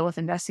making the deal with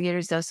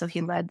investigators, though, so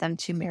he led them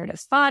to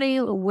Meredith's body,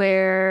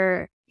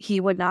 where he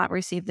would not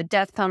receive the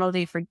death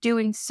penalty for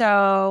doing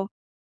so.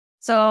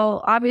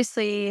 So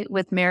obviously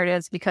with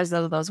Meredith, because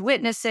of those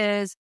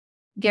witnesses,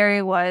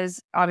 Gary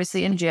was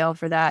obviously in jail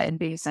for that and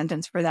being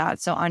sentenced for that.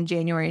 So on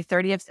January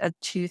 30th of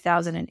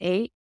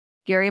 2008,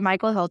 Gary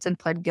Michael Hilton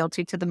pled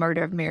guilty to the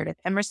murder of Meredith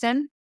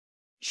Emerson.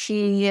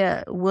 She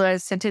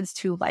was sentenced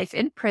to life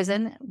in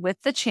prison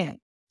with the chance.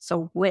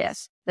 So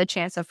with the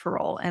chance of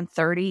parole and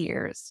 30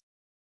 years.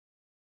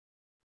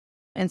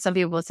 And some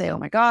people would say, oh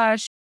my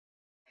gosh,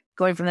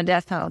 going from the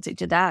death penalty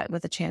to that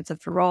with a chance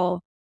of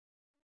parole.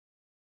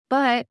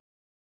 But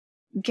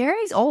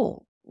Gary's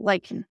old,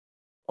 like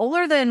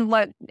older than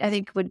what I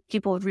think would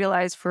people would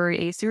realize for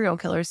a serial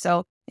killer.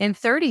 So in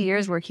 30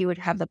 years where he would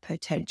have the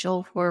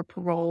potential for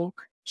parole,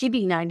 he'd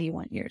be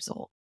 91 years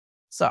old.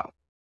 So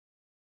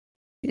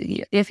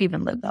if he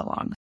even lived that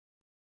long.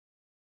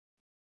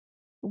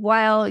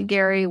 while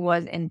Gary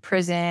was in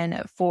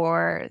prison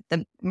for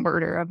the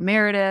murder of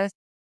Meredith.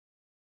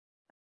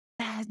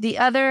 The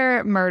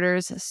other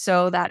murders,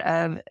 so that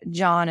of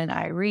John and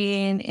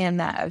Irene and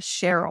that of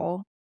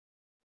Cheryl,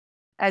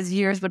 as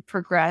years would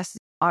progress,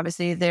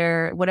 obviously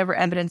their whatever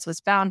evidence was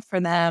found for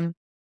them,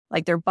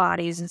 like their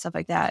bodies and stuff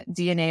like that,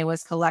 DNA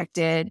was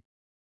collected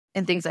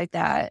and things like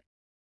that.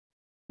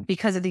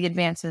 Because of the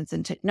advancements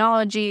in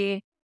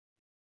technology,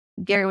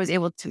 Gary was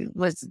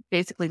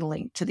basically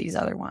linked to these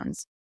other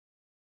ones.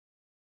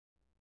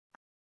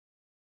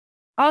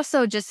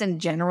 Also, just in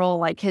general,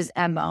 like his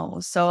MO.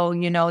 So,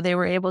 they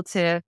were able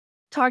to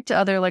talk to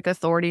other like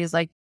authorities,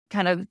 like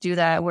kind of do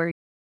that where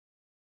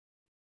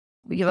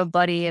we have a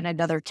buddy in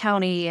another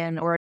county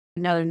or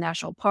another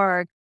national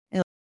park.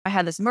 And I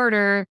had this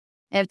murder.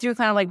 And through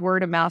kind of like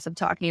word of mouth of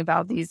talking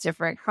about these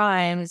different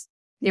crimes,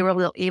 they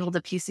were able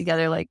to piece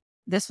together like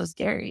this was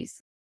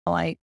Gary's.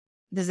 Like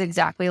this is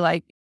exactly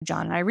like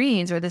John and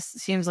Irene's, or this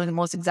seems like the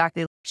most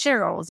exactly like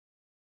Cheryl's.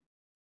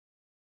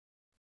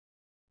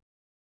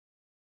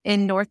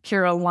 In North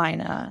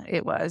Carolina,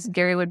 it was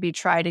Gary would be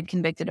tried and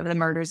convicted of the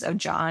murders of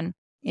John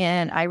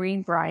and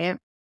Irene Bryant,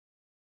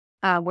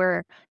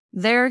 where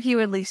there he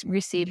would at least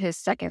receive his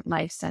second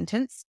life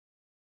sentence.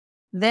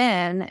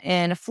 Then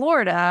in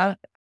Florida,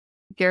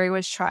 Gary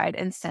was tried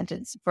and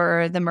sentenced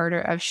for the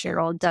murder of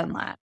Cheryl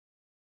Dunlap.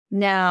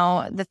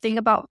 Now, the thing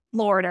about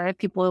Florida, if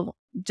people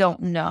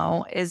don't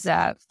know, is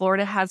that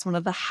Florida has one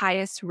of the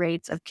highest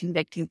rates of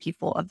convicting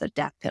people of the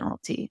death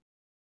penalty.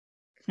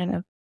 Kind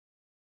of,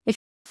 if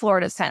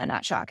Florida's kind of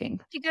not shocking.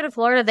 If you go to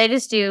Florida, they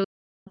just do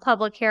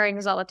public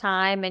hearings all the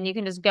time, and you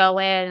can just go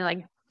in and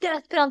like,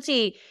 death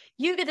penalty.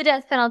 You get the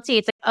death penalty.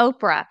 It's like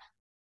Oprah.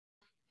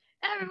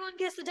 Everyone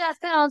gets the death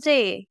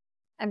penalty.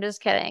 I'm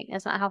just kidding.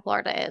 It's not how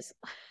Florida is.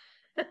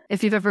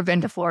 If you've ever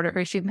been to Florida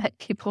or if you've met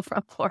people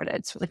from Florida,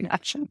 it's really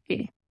not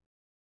shocking.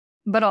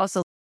 But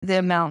also the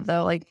amount,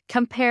 though, like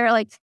compare,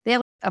 like they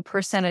have a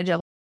percentage of,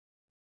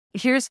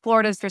 here's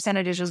Florida's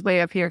percentage is way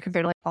up here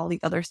compared to like all the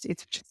other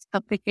states, which is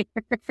up here.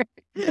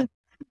 It's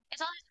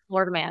all these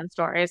Florida man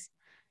stories.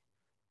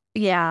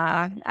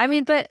 Yeah. I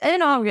mean, but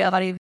in all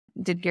reality,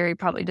 did Gary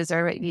probably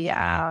deserve it?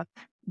 Yeah.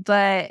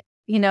 But,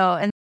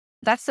 and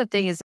that's the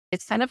thing, is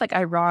it's kind of like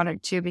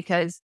ironic too,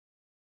 because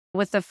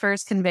with the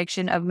first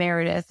conviction of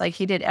Meredith, like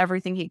he did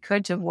everything he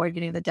could to avoid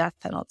getting the death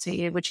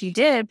penalty, which he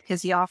did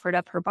because he offered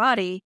up her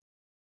body.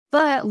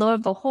 But lo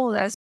and behold,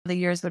 as the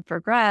years would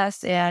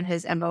progress and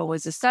his MO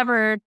was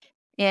discovered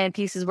and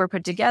pieces were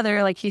put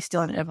together, like he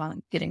still ended up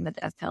on getting the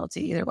death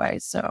penalty either way.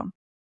 So,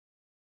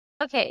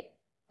 Okay.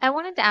 I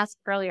wanted to ask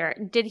earlier,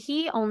 did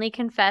he only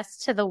confess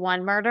to the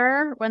one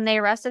murder when they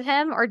arrested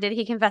him, or did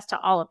he confess to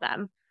all of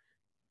them?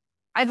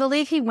 I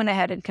believe he went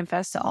ahead and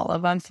confessed to all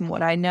of them from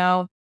what I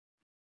know,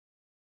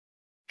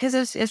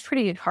 because it's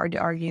pretty hard to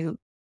argue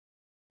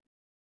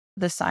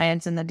the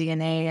science and the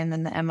DNA and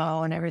then the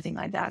MO and everything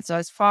like that. So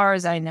as far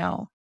as I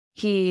know,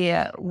 he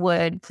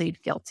would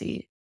plead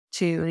guilty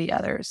to the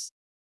others.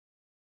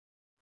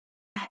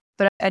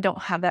 But I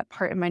don't have that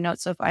part in my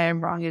notes. So if I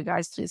am wrong, you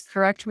guys please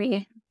correct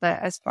me. But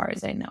as far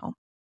as I know.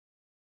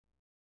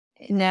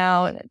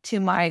 Now,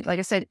 like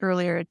I said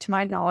earlier, to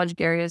my knowledge,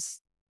 Gary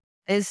is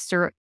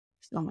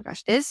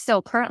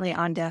still currently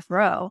on death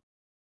row.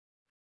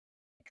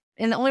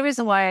 And the only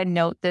reason why I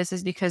note this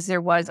is because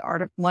there was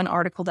one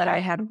article that I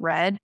had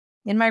read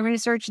in my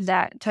research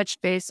that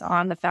touched base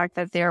on the fact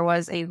that there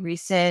was a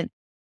recent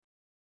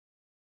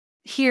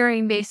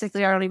hearing,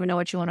 basically, I don't even know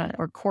what you want to,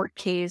 or court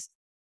case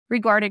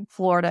regarding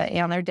Florida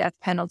and their death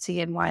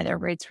penalty and why their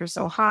rates were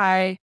so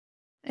high.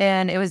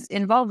 And it was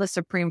involved the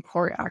Supreme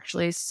Court,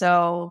 actually.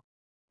 So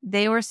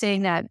they were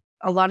saying that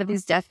a lot of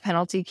these death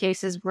penalty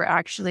cases were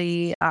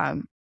actually,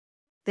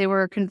 they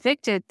were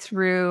convicted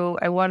through,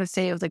 I want to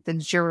say it was like the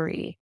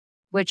jury,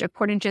 which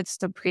according to the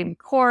Supreme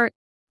Court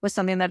was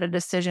something that a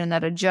decision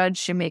that a judge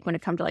should make when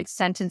it comes to like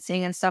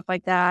sentencing and stuff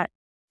like that.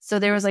 So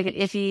there was like an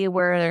iffy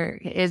where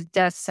his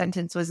death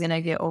sentence was going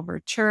to get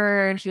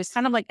overturned. He was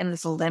kind of like in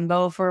this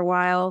limbo for a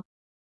while.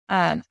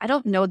 I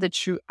don't know the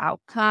true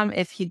outcome,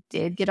 if he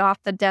did get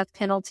off the death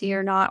penalty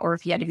or not, or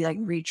if he had to be like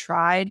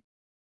retried.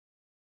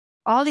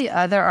 All the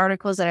other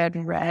articles that I had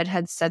read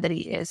had said that he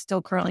is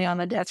still currently on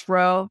the death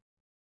row.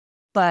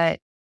 But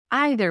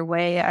either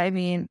way, I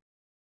mean,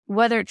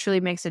 whether it truly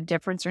makes a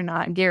difference or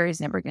not,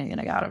 Gary's never going to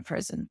get out of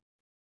prison.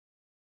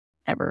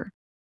 Ever.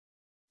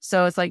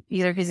 So it's like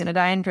either he's going to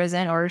die in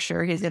prison or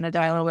sure, he's going to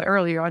die a little bit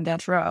earlier on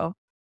death row.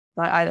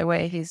 But either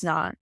way, he's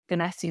not going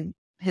to see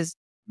his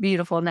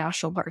beautiful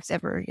national parks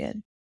ever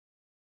again.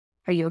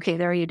 Are you okay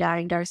there? Are you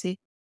dying, Darcy?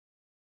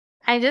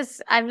 I'm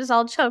just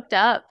all choked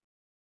up.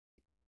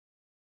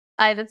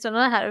 I just don't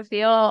know how to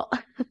feel.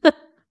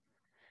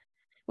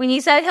 When you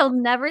said he'll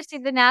never see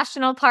the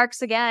national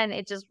parks again,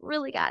 it just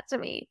really got to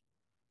me.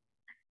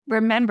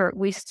 Remember,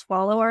 we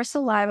swallow our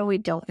saliva, we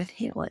don't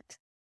inhale it.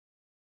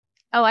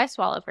 Oh, I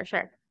swallow for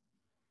sure.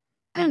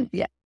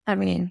 Yeah, I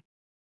mean,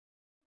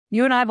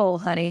 you and I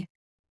both, honey.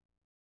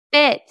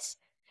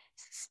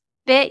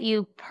 Spit,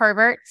 you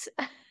perverts.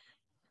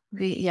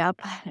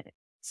 Yep.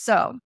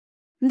 So,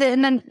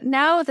 And then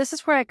now this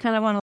is where I kind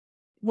of want to,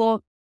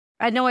 well,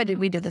 I know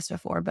we did this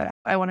before, but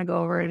I want to go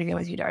over it again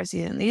with you,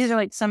 Darcy. And these are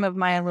like some of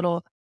my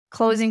little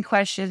closing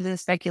questions and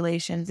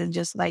speculations and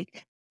just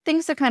like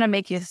things that kind of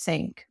make you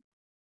think.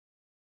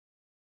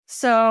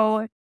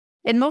 So,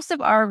 in most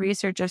of our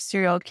research of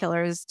serial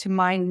killers, to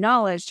my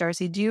knowledge,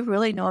 Darcy, do you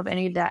really know of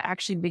any that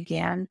actually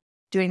began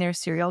doing their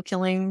serial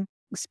killing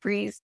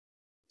sprees?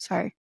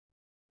 Sorry,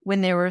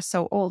 when they were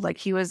so old. Like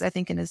he was, I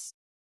think, in his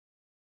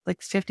like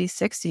 50s,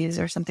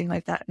 60s or something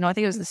like that. No, I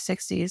think it was the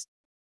 60s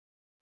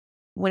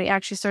when he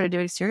actually started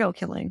doing serial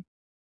killing.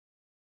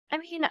 I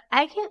mean,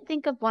 I can't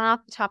think of one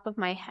off the top of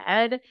my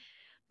head,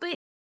 but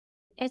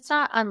it's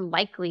not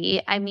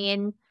unlikely. I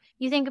mean,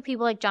 you think of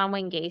people like John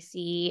Wayne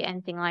Gacy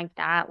and thing like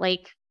that.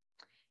 Like,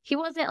 he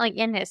wasn't like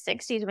in his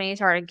 60s when he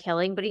started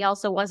killing, but he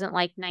also wasn't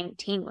like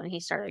 19 when he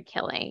started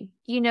killing.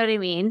 You know what I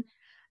mean?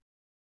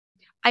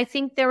 I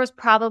think there was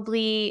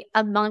probably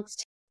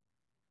amongst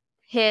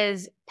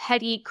his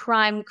petty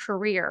crime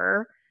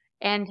career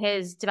and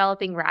his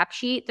developing rap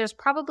sheet, there's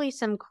probably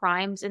some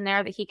crimes in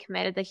there that he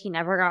committed that he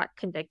never got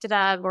convicted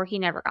of or he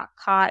never got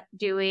caught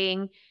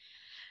doing.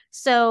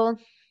 So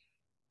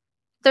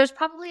there's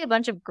probably a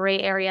bunch of gray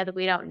area that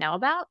we don't know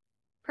about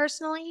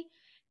personally.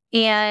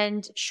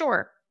 And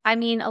sure, I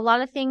mean, a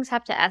lot of things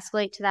have to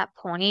escalate to that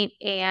point,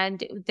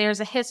 and there's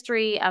a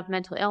history of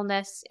mental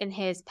illness in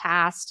his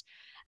past,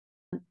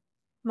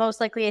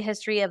 most likely a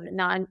history of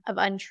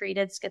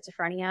untreated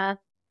schizophrenia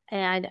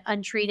and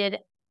untreated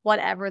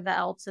whatever the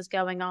else is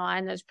going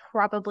on. There's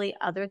probably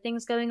other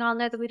things going on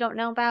there that we don't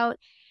know about.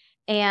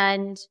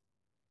 And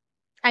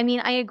I mean,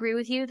 I agree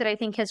with you that I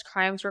think his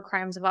crimes were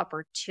crimes of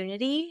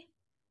opportunity.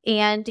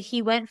 And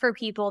he went for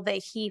people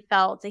that he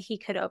felt that he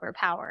could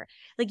overpower.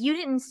 Like, you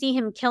didn't see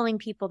him killing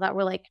people that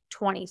were like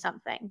 20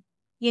 something.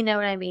 You know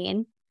what I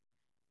mean?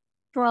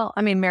 Well,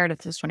 I mean,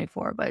 Meredith is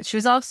 24, but she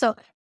was also,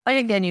 like,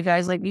 again, you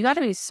guys, like, you got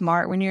to be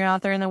smart when you're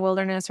out there in the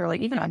wilderness or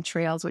like even on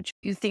trails, which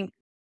you think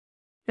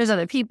there's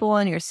other people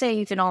and you're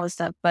safe and all this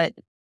stuff, but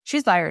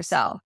she's by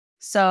herself.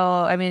 So,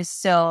 I mean, it's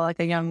still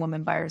like a young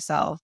woman by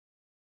herself.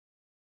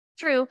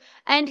 True.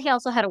 And he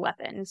also had a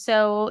weapon.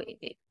 So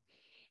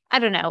I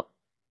don't know.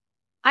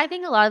 I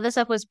think a lot of this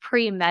stuff was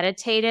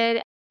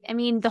premeditated. I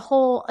mean, the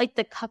whole, like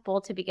the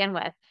couple to begin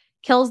with,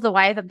 kills the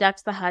wife,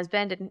 abducts the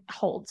husband, and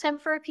holds him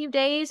for a few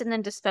days and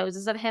then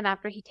disposes of him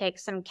after he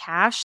takes some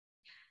cash.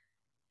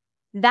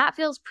 That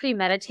feels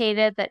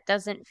premeditated. That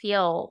doesn't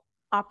feel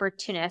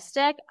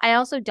opportunistic. I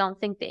also don't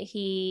think that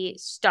he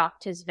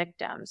stalked his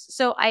victims.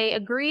 So I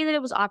agree that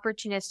it was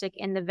opportunistic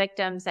in the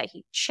victims that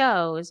he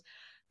chose,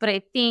 but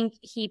I think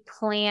he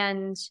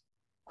planned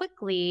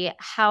quickly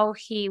how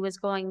he was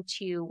going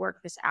to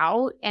work this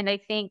out. And I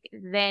think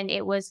then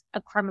it was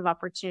a crime of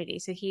opportunity.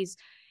 So he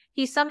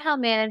somehow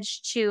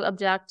managed to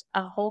abduct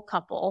a whole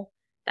couple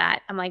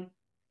that I'm like,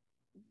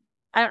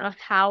 I don't know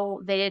how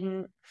they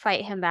didn't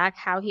fight him back,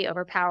 how he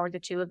overpowered the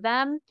two of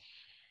them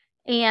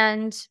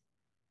and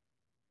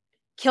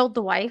killed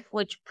the wife,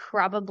 which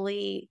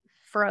probably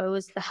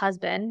froze the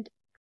husband.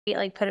 It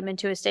like put him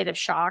into a state of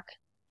shock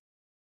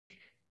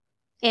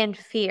and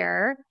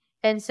fear.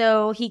 And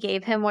so he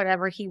gave him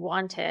whatever he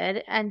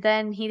wanted, and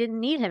then he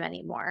didn't need him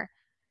anymore.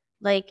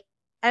 Like,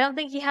 I don't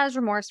think he has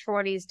remorse for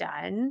what he's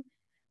done.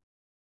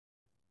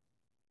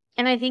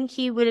 And I think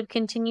he would have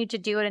continued to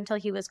do it until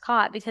he was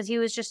caught because he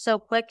was just so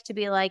quick to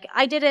be like,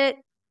 I did it.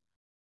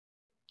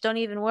 Don't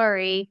even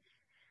worry.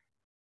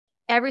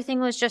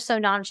 Everything was just so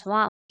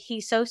nonchalant.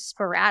 He's so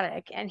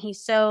sporadic and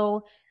he's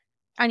so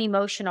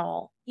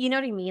unemotional. You know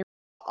what I mean?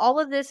 All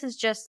of this is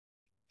just,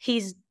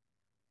 he's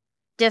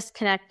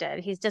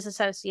disconnected, he's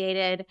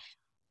disassociated.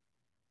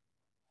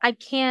 I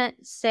can't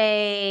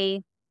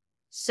say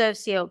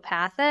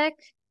sociopathic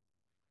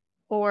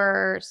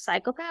or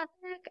psychopathic.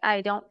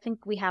 I don't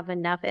think we have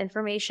enough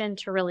information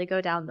to really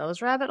go down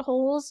those rabbit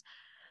holes.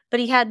 But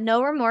he had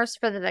no remorse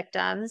for the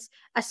victims,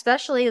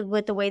 especially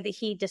with the way that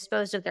he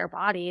disposed of their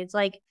bodies.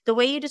 Like, the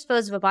way you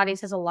dispose of a body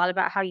says a lot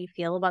about how you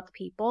feel about the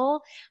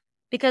people,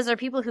 because there are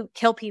people who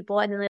kill people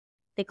and then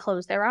they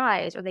close their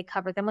eyes or they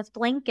cover them with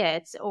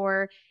blankets,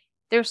 or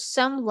there's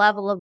some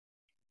level of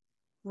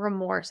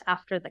remorse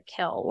after the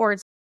kill, or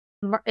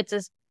it's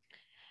a,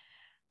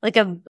 like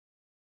a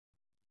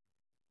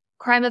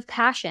crime of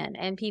passion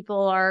and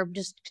people are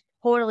just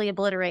totally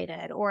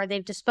obliterated or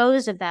they've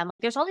disposed of them.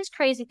 There's all these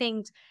crazy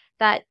things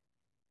that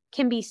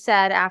can be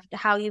said after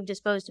how you've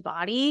disposed a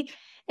body.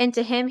 And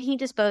to him, he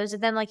disposed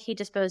of them like he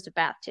disposed of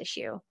bath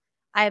tissue.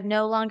 I have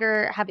no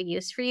longer have a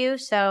use for you,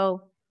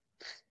 so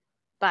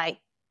bye.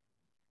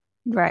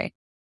 Right.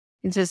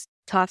 You just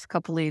toss a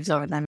couple leaves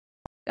over them.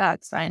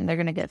 That's fine. They're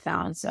going to get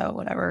found. So,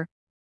 whatever.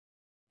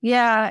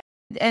 Yeah.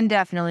 And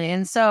definitely.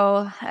 And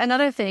so,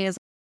 another thing is,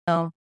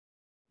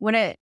 when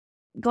it,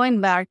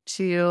 going back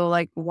to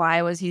like,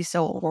 why was he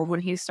so old when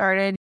he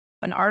started?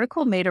 An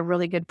article made a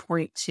really good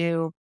point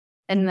too.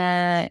 And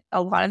that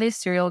a lot of these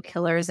serial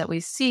killers that we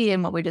see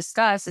and what we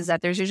discuss is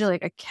that there's usually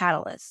like a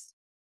catalyst,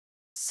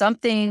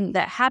 something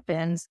that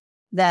happens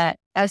that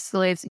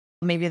escalates.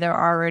 Maybe they're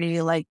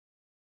already like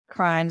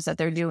crimes that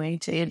they're doing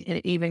to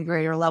an even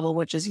greater level,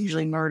 which is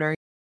usually murder.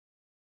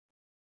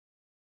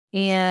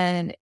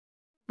 And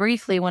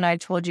briefly, when I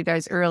told you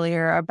guys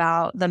earlier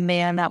about the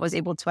man that was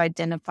able to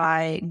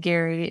identify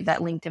Gary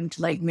that linked him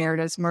to like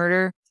Merida's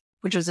murder,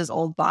 which was his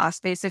old boss,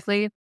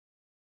 basically,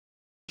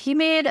 he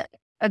made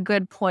a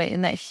good point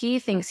in that he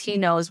thinks he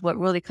knows what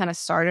really kind of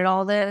started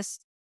all this.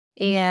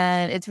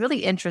 And it's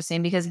really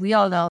interesting because we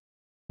all know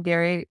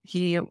Gary,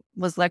 he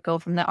was let go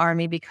from the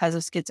army because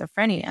of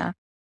schizophrenia.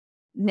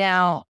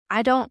 Now,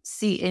 I don't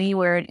see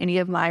anywhere in any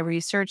of my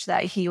research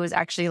that he was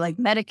actually like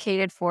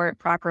medicated for it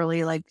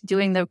properly, like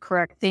doing the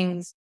correct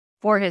things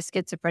for his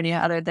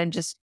schizophrenia, other than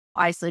just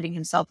isolating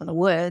himself in the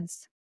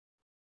woods.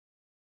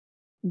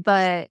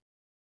 But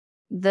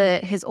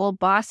his old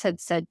boss had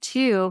said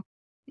too,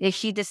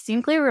 he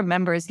distinctly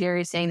remembers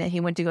Gary saying that he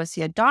went to go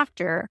see a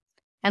doctor,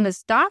 and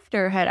this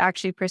doctor had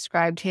actually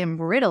prescribed him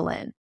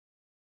Ritalin,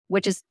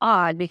 which is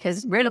odd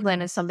because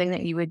Ritalin is something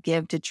that you would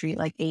give to treat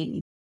like ADD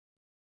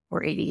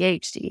or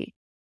ADHD.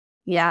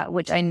 Yeah,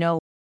 which I know,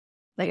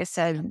 like I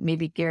said,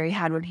 maybe Gary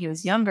had when he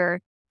was younger,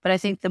 but I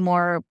think the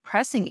more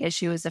pressing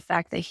issue is the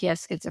fact that he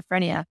has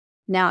schizophrenia.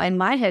 Now, in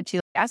my head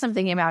too, as I'm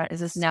thinking about it, is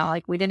this now,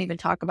 like we didn't even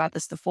talk about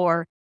this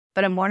before,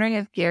 but I'm wondering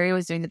if Gary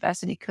was doing the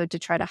best that he could to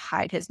try to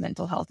hide his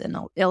mental health and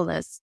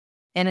illness.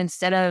 And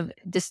instead of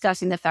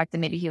discussing the fact that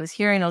maybe he was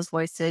hearing those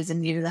voices and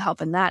needed the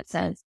help in that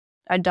sense,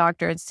 a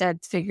doctor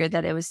instead figured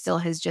that it was still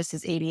just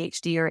his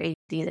ADHD or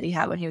ADD that he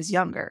had when he was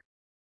younger,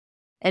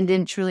 and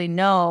didn't truly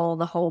know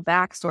the whole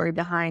backstory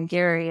behind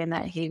Gary and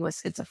that he was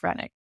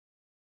schizophrenic.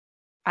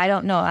 I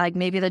don't know. Like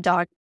maybe the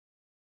doc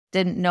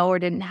didn't know or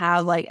didn't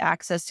have like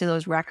access to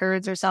those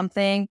records or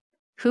something.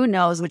 Who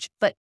knows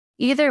but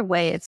either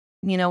way, it's,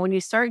 when you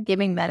start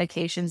giving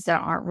medications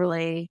that aren't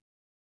really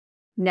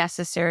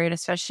necessary, and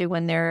especially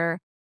when they're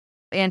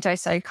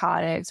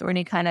antipsychotics or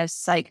any kind of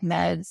psych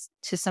meds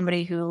to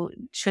somebody who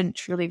shouldn't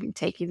truly be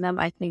taking them,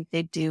 I think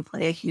they do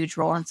play a huge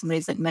role in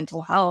somebody's like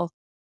mental health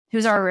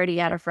who's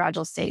already at a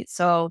fragile state.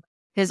 So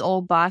his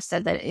old boss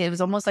said that it was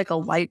almost like a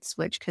light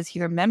switch because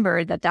he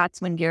remembered that that's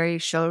when Gary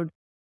started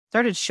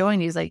showing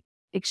these like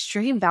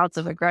extreme bouts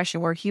of aggression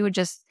where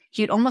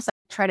he'd almost like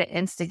try to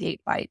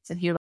instigate fights, and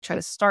he would like, try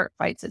to start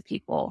fights with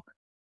people.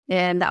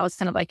 And that was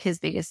kind of like his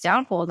biggest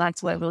downfall. And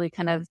that's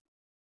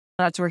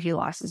where he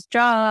lost his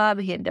job.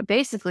 He ended up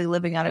basically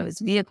living out of his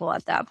vehicle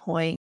at that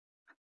point.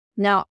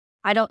 Now,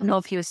 I don't know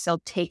if he was still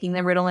taking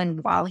the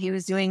Ritalin while he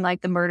was doing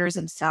like the murders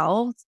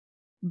themselves,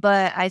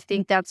 but I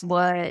think that's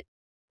what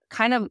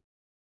kind of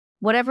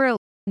whatever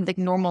like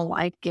normal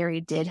life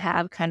Gary did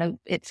have, kind of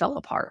it fell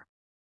apart.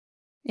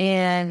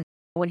 And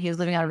when he was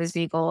living out of his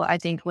vehicle, I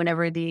think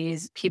whenever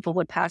these people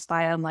would pass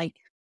by him, like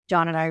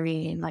John and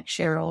Irene, like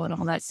Cheryl and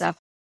all that stuff,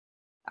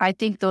 I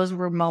think those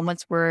were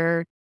moments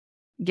where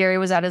Gary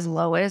was at his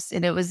lowest,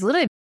 and it was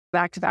literally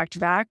back to back to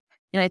back.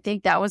 And I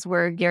think that was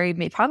where Gary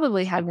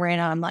probably had ran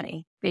out of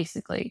money,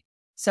 basically.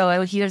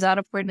 So he was at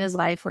a point in his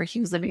life where he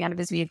was living out of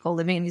his vehicle,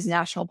 living in these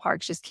national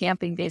parks, just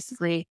camping,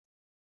 basically,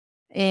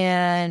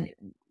 and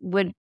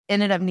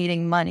ended up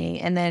needing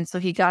money. And then so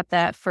he got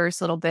that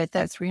first little bit,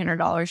 that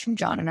 $300 from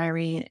John and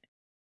Irene.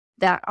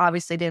 That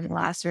obviously didn't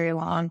last very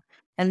long.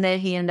 And then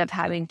he ended up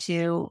having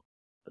to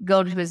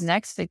go to his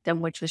next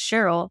victim, which was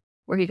Cheryl,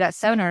 where he got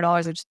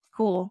 $700, which is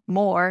cool,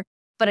 more.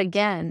 But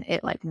again,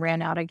 it like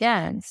ran out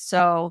again.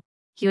 So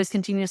he was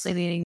continuously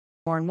needing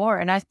more and more.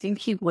 And I think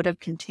he would have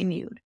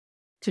continued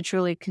to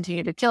truly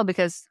continue to kill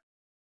because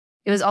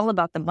it was all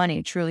about the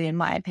money, truly, in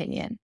my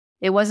opinion.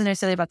 It wasn't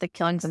necessarily about the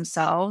killings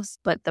themselves,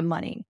 but the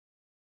money.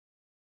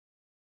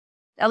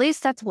 At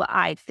least that's what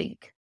I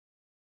think.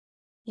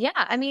 Yeah,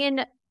 I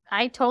mean,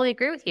 I totally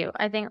agree with you.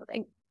 I think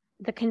like,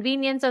 the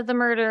convenience of the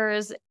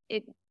murders,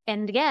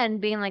 and again,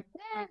 being like,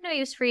 no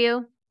use for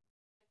you.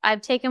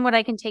 I've taken what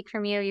I can take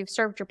from you. You've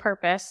served your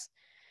purpose.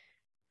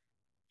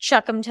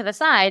 Chuck them to the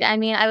side. I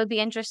mean, I would be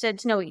interested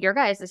to know what your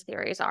guys'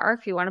 theories are.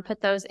 If you want to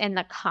put those in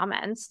the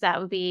comments, that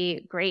would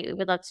be great. We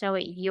would love to know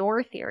what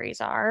your theories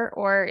are,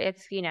 or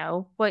if,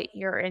 what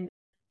you're in,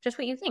 just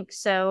what you think.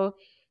 So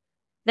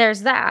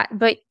there's that.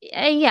 But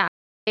yeah,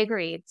 I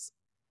agree.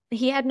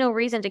 He had no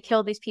reason to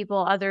kill these people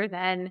other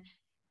than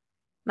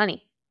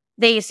money.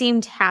 They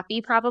seemed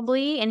happy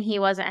probably, and he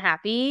wasn't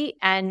happy,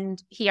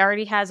 and he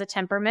already has a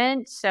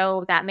temperament,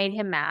 so that made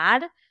him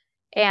mad,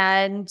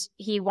 and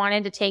he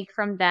wanted to take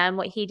from them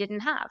what he didn't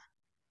have.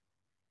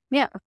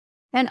 Yeah.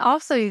 And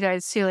also, you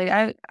guys too,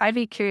 like I'd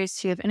be curious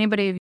too, if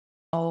anybody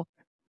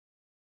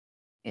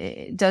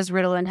does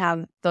Ritalin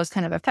have those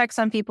kind of effects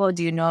on people?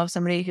 Do you know of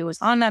somebody who was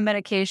on that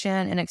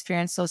medication and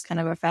experienced those kind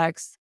of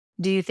effects?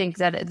 Do you think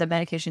that the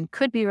medication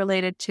could be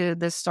related to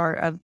the start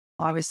of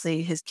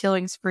obviously his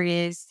killing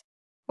sprees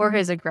or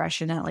his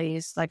aggression, at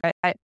least? Like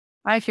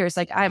I'm curious.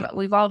 Like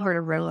we've all heard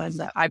of Ritalin,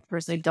 but I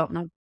personally don't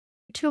know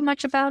too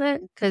much about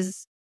it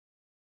because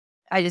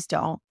I just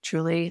don't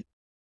truly.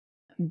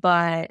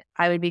 But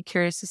I would be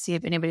curious to see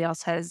if anybody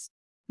else has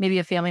maybe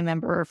a family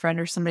member or a friend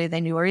or somebody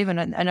they knew, or even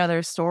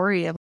another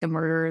story of a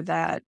murder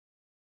that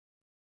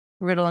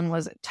Ritalin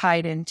was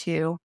tied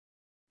into.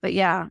 But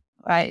yeah,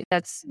 Right.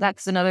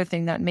 That's another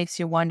thing that makes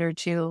you wonder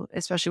too,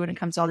 especially when it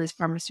comes to all these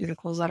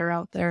pharmaceuticals that are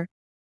out there.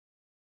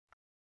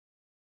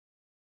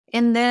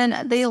 And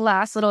then the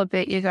last little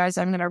bit, you guys,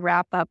 I'm going to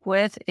wrap up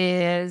with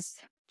is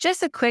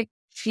just a quick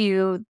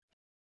few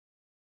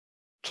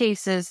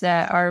cases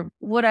that are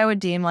what I would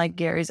deem like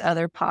Gary's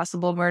other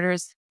possible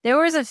murders. There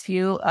was a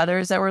few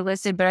others that were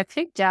listed, but I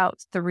picked out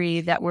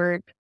three that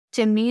were,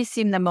 to me,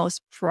 seem the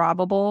most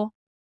probable.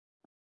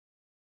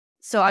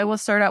 So I will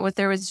start out with,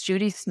 there was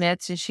Judy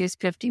Smith, and she was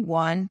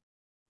 51.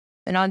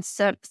 And on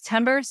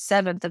September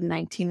 7th of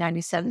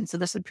 1997, so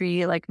this would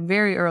be like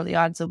very early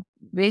on, so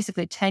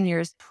basically 10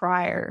 years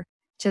prior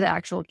to the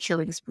actual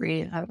killing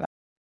spree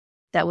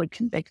that would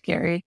convict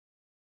Gary.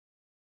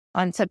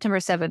 On September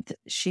 7th,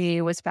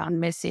 she was found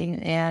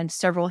missing, and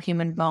several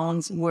human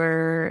bones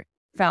were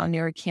found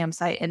near a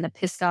campsite in the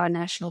Pisgah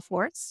National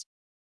Forest.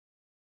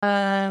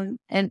 And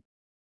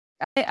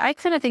I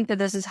kind of think that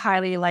this is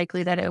highly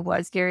likely that it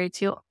was Gary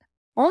too.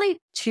 Only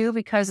two,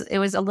 because it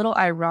was a little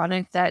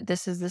ironic that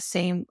this is the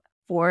same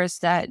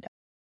forest that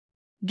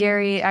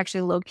Gary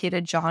actually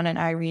located John and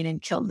Irene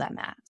and killed them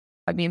at.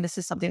 I mean, this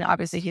is something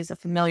obviously he's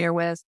familiar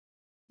with,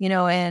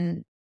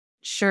 and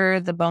sure,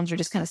 the bones are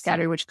just kind of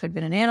scattered, which could have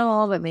been an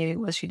animal, but maybe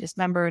was she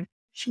dismembered?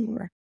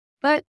 Sure.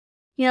 But,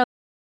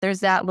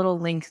 there's that little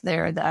link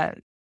there that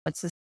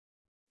it's the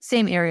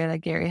same area that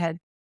Gary had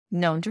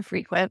known to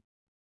frequent.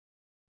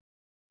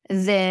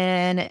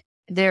 Then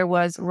there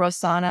was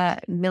Rosanna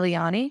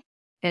Miliani,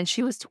 and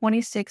she was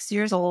 26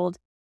 years old.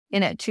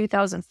 And at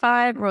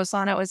 2005,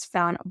 Rosanna was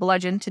found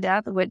bludgeoned to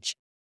death, which,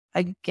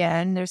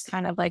 again, there's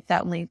kind of like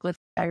that link with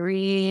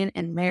Irene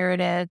and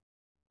Meredith.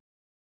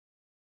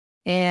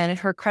 And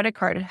her credit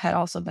card had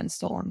also been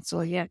stolen. So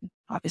again,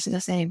 obviously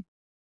the same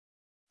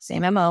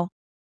MO.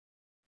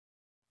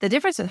 The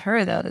difference with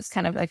her, though, that's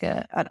kind of like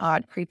an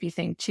odd, creepy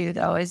thing too,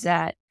 though, is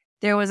that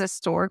there was a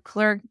store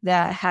clerk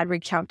that had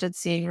recounted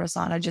seeing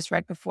Rosanna just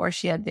right before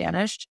she had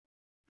vanished.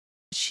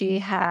 She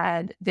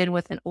had been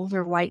with an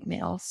older white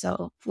male,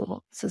 so a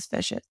little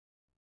suspicious.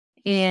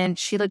 And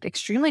she looked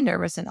extremely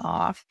nervous and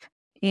off.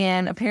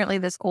 And apparently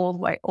this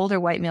older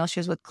white male she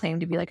was with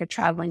claimed to be like a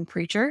traveling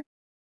preacher.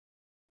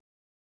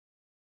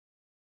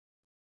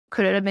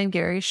 Could it have been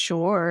Gary?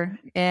 Sure.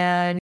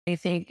 And I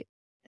think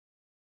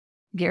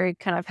Gary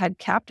kind of had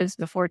captives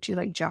before too,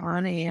 like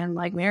John and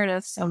like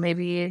Meredith. So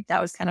maybe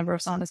that was kind of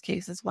Rosanna's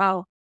case as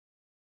well.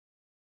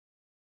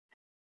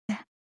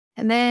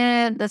 And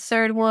then the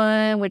third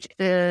one, which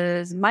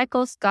is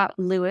Michael Scott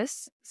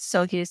Lewis.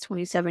 So he is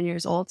 27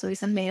 years old. So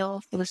he's a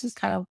male. So this is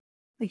kind of,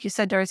 like you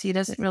said, Darcy, he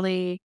doesn't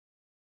really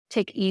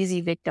take easy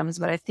victims,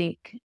 but I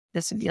think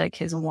this would be like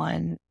his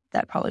one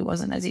that probably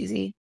wasn't as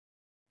easy.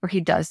 Or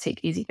he does take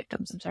easy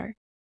victims, I'm sorry.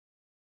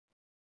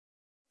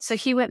 So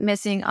he went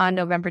missing on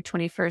November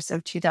 21st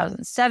of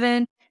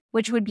 2007,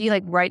 which would be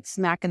like right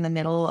smack in the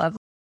middle of,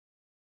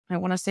 I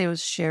want to say it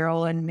was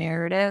Cheryl and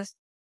Meredith.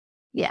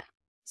 Yeah.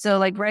 So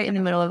like right in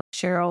the middle of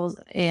Cheryl's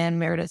and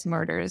Meredith's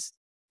murders.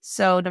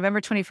 So November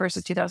 21st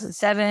of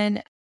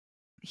 2007,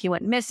 he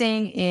went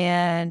missing,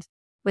 and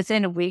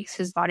within weeks,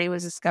 his body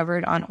was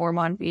discovered on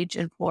Ormond Beach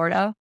in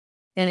Florida.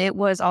 And it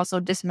was also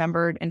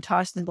dismembered and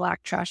tossed in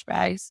black trash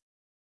bags.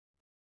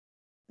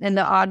 And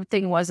the odd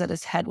thing was that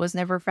his head was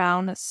never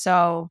found.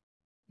 So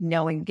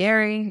knowing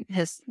Gary,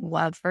 his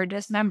love for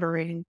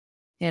dismembering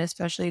and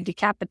especially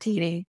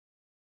decapitating,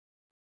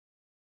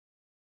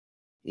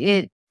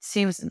 it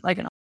seems like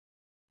an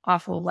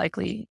awful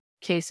likely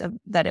case of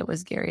that it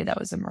was Gary that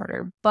was a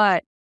murder.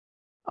 But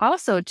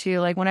also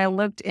too, like when I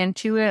looked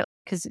into it,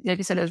 because like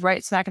I said, it was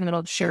right smack in the middle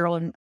of Cheryl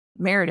and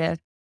Meredith,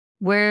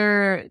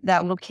 where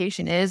that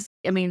location is.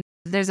 I mean,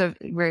 there's a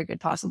very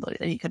good possibility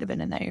that he could have been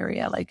in that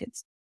area. Like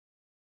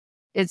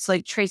it's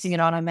like tracing it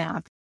on a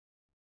map.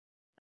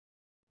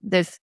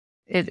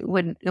 It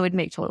would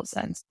make total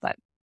sense. But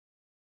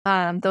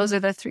those are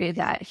the three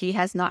that he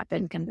has not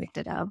been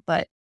convicted of,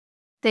 but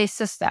they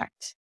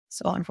suspect.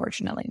 So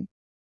unfortunately.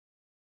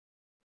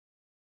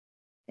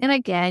 And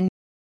again,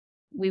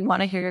 we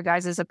want to hear your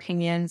guys'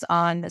 opinions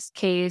on this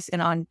case and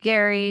on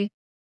Gary.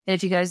 And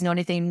if you guys know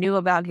anything new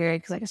about Gary,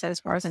 because like I said, as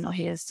far as I know,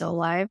 he is still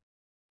alive.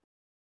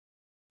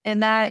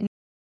 And that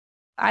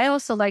I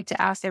also like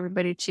to ask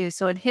everybody too.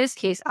 So in his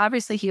case,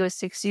 obviously he was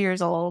 60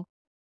 years old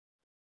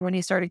when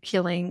he started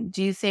killing.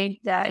 Do you think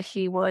that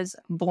he was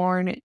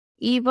born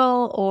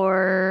evil,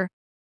 or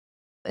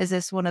is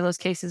this one of those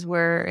cases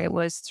where it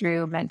was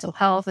through mental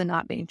health and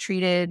not being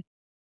treated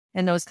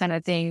and those kind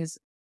of things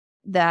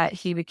that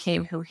he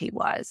became who he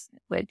was?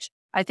 Which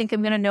I think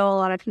I'm going to know a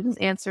lot of people's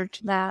answer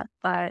to that,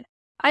 but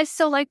I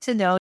still like to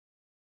know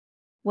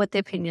what the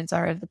opinions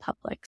are of the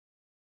public.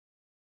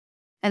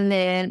 And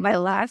then my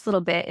last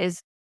little bit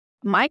is,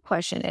 my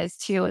question is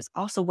too, is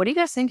also, what do you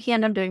guys think he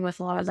ended up doing with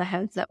a lot of the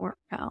heads that weren't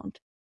found?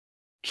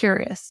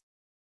 Curious.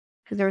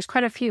 Because there was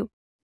quite a few.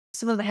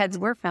 Some of the heads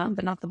were found,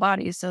 but not the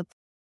bodies. So,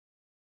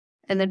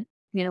 and then,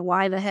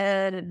 why the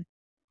head and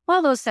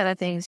all those kind of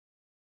things.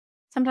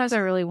 Sometimes I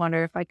really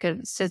wonder if I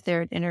could sit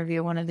there and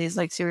interview one of these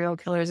like serial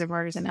killers or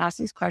murders and ask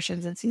these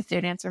questions and see if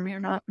they'd answer me or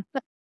not.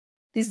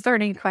 These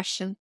burning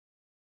questions.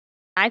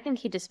 I think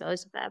he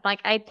disposed of them.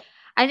 Like I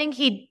think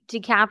he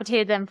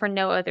decapitated them for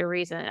no other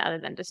reason other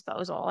than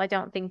disposal. I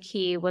don't think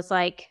he was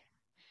like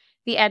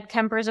the Ed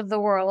Kempers of the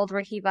world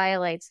where he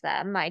violates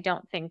them. I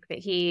don't think that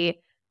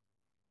he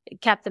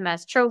kept them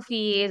as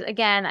trophies.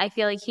 Again, I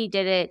feel like he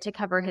did it to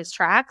cover his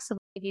tracks. So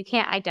if you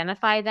can't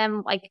identify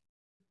them, like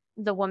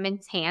the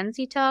woman's hands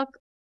he took,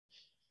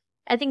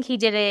 I think he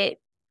did it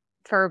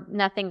for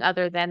nothing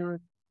other than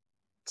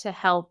to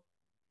help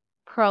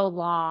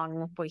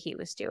prolong what he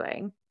was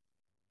doing.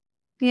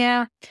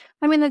 Yeah.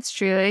 I mean, that's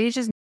true. He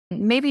just,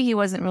 maybe he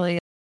wasn't really,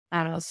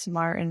 I don't know,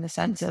 smart in the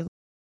sense of,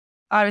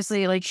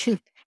 obviously, like you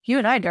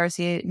and I,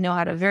 Darcy, know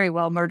how to very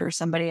well murder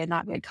somebody and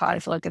not get caught. I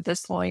feel like at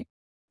this point,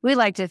 we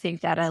like to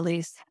think that at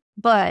least.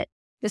 But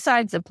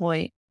besides the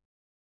point,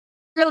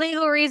 For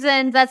legal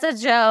reasons, that's a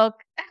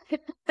joke.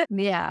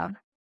 yeah.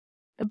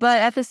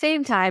 But at the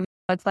same time,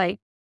 it's like,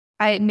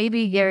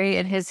 maybe Gary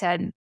in his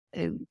head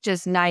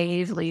just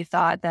naively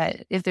thought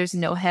that if there's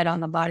no head on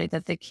the body,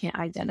 that they can't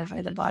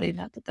identify the body,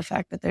 not that the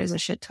fact that there's a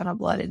shit ton of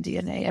blood and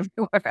DNA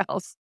everywhere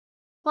else.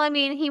 Well, I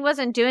mean, he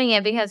wasn't doing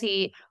it because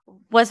he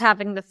was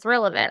having the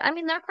thrill of it. I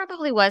mean, there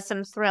probably was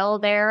some thrill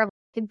there of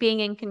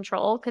being in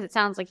control because it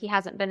sounds like he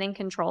hasn't been in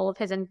control of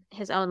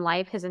his own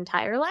life his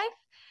entire life.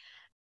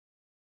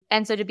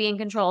 And so to be in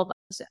control of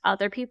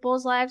other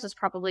people's lives was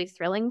probably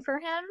thrilling for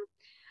him.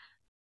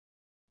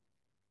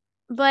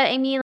 But I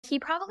mean, he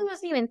probably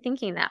wasn't even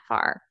thinking that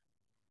far.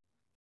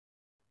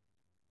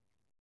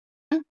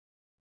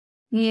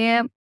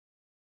 Yeah.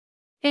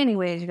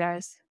 Anyways, you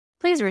guys,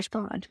 please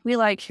respond. We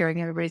like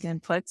hearing everybody's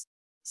inputs.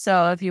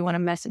 So if you want to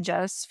message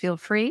us, feel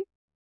free.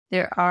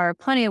 There are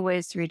plenty of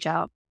ways to reach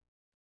out.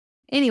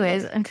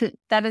 Anyways,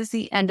 that is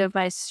the end of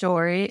my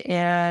story.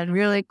 And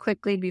really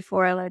quickly,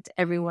 before I let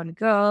everyone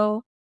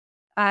go,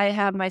 I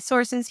have my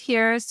sources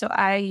here. So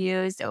I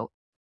used a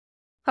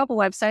couple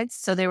websites.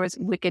 So there was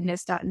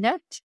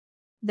wickedness.net.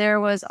 There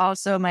was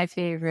also my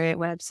favorite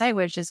website,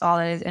 which is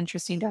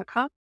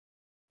allthatisinteresting.com.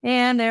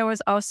 And there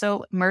was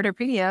also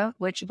Murderpedia,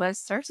 which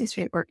was Darcy's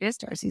favorite, or is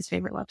Darcy's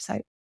favorite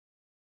website.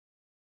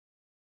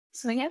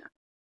 So yeah,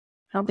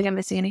 I don't think I'm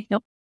missing any.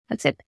 Nope,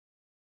 that's it.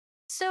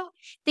 So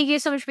thank you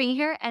so much for being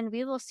here, and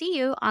we will see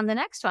you on the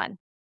next one.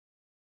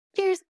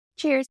 Cheers.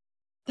 Cheers.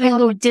 A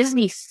little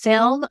Disney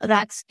film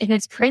that's, if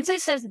it's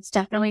princesses, it's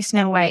definitely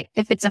Snow White.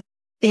 If it's a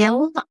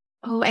film,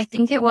 oh, I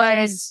think it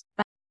was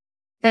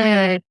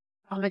the,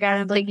 oh my God,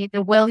 I'm blanking,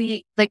 the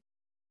Willie, like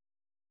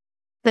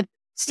the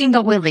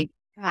Steamboat Willie.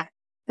 Ah,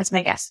 that's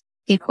my guess.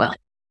 Equal.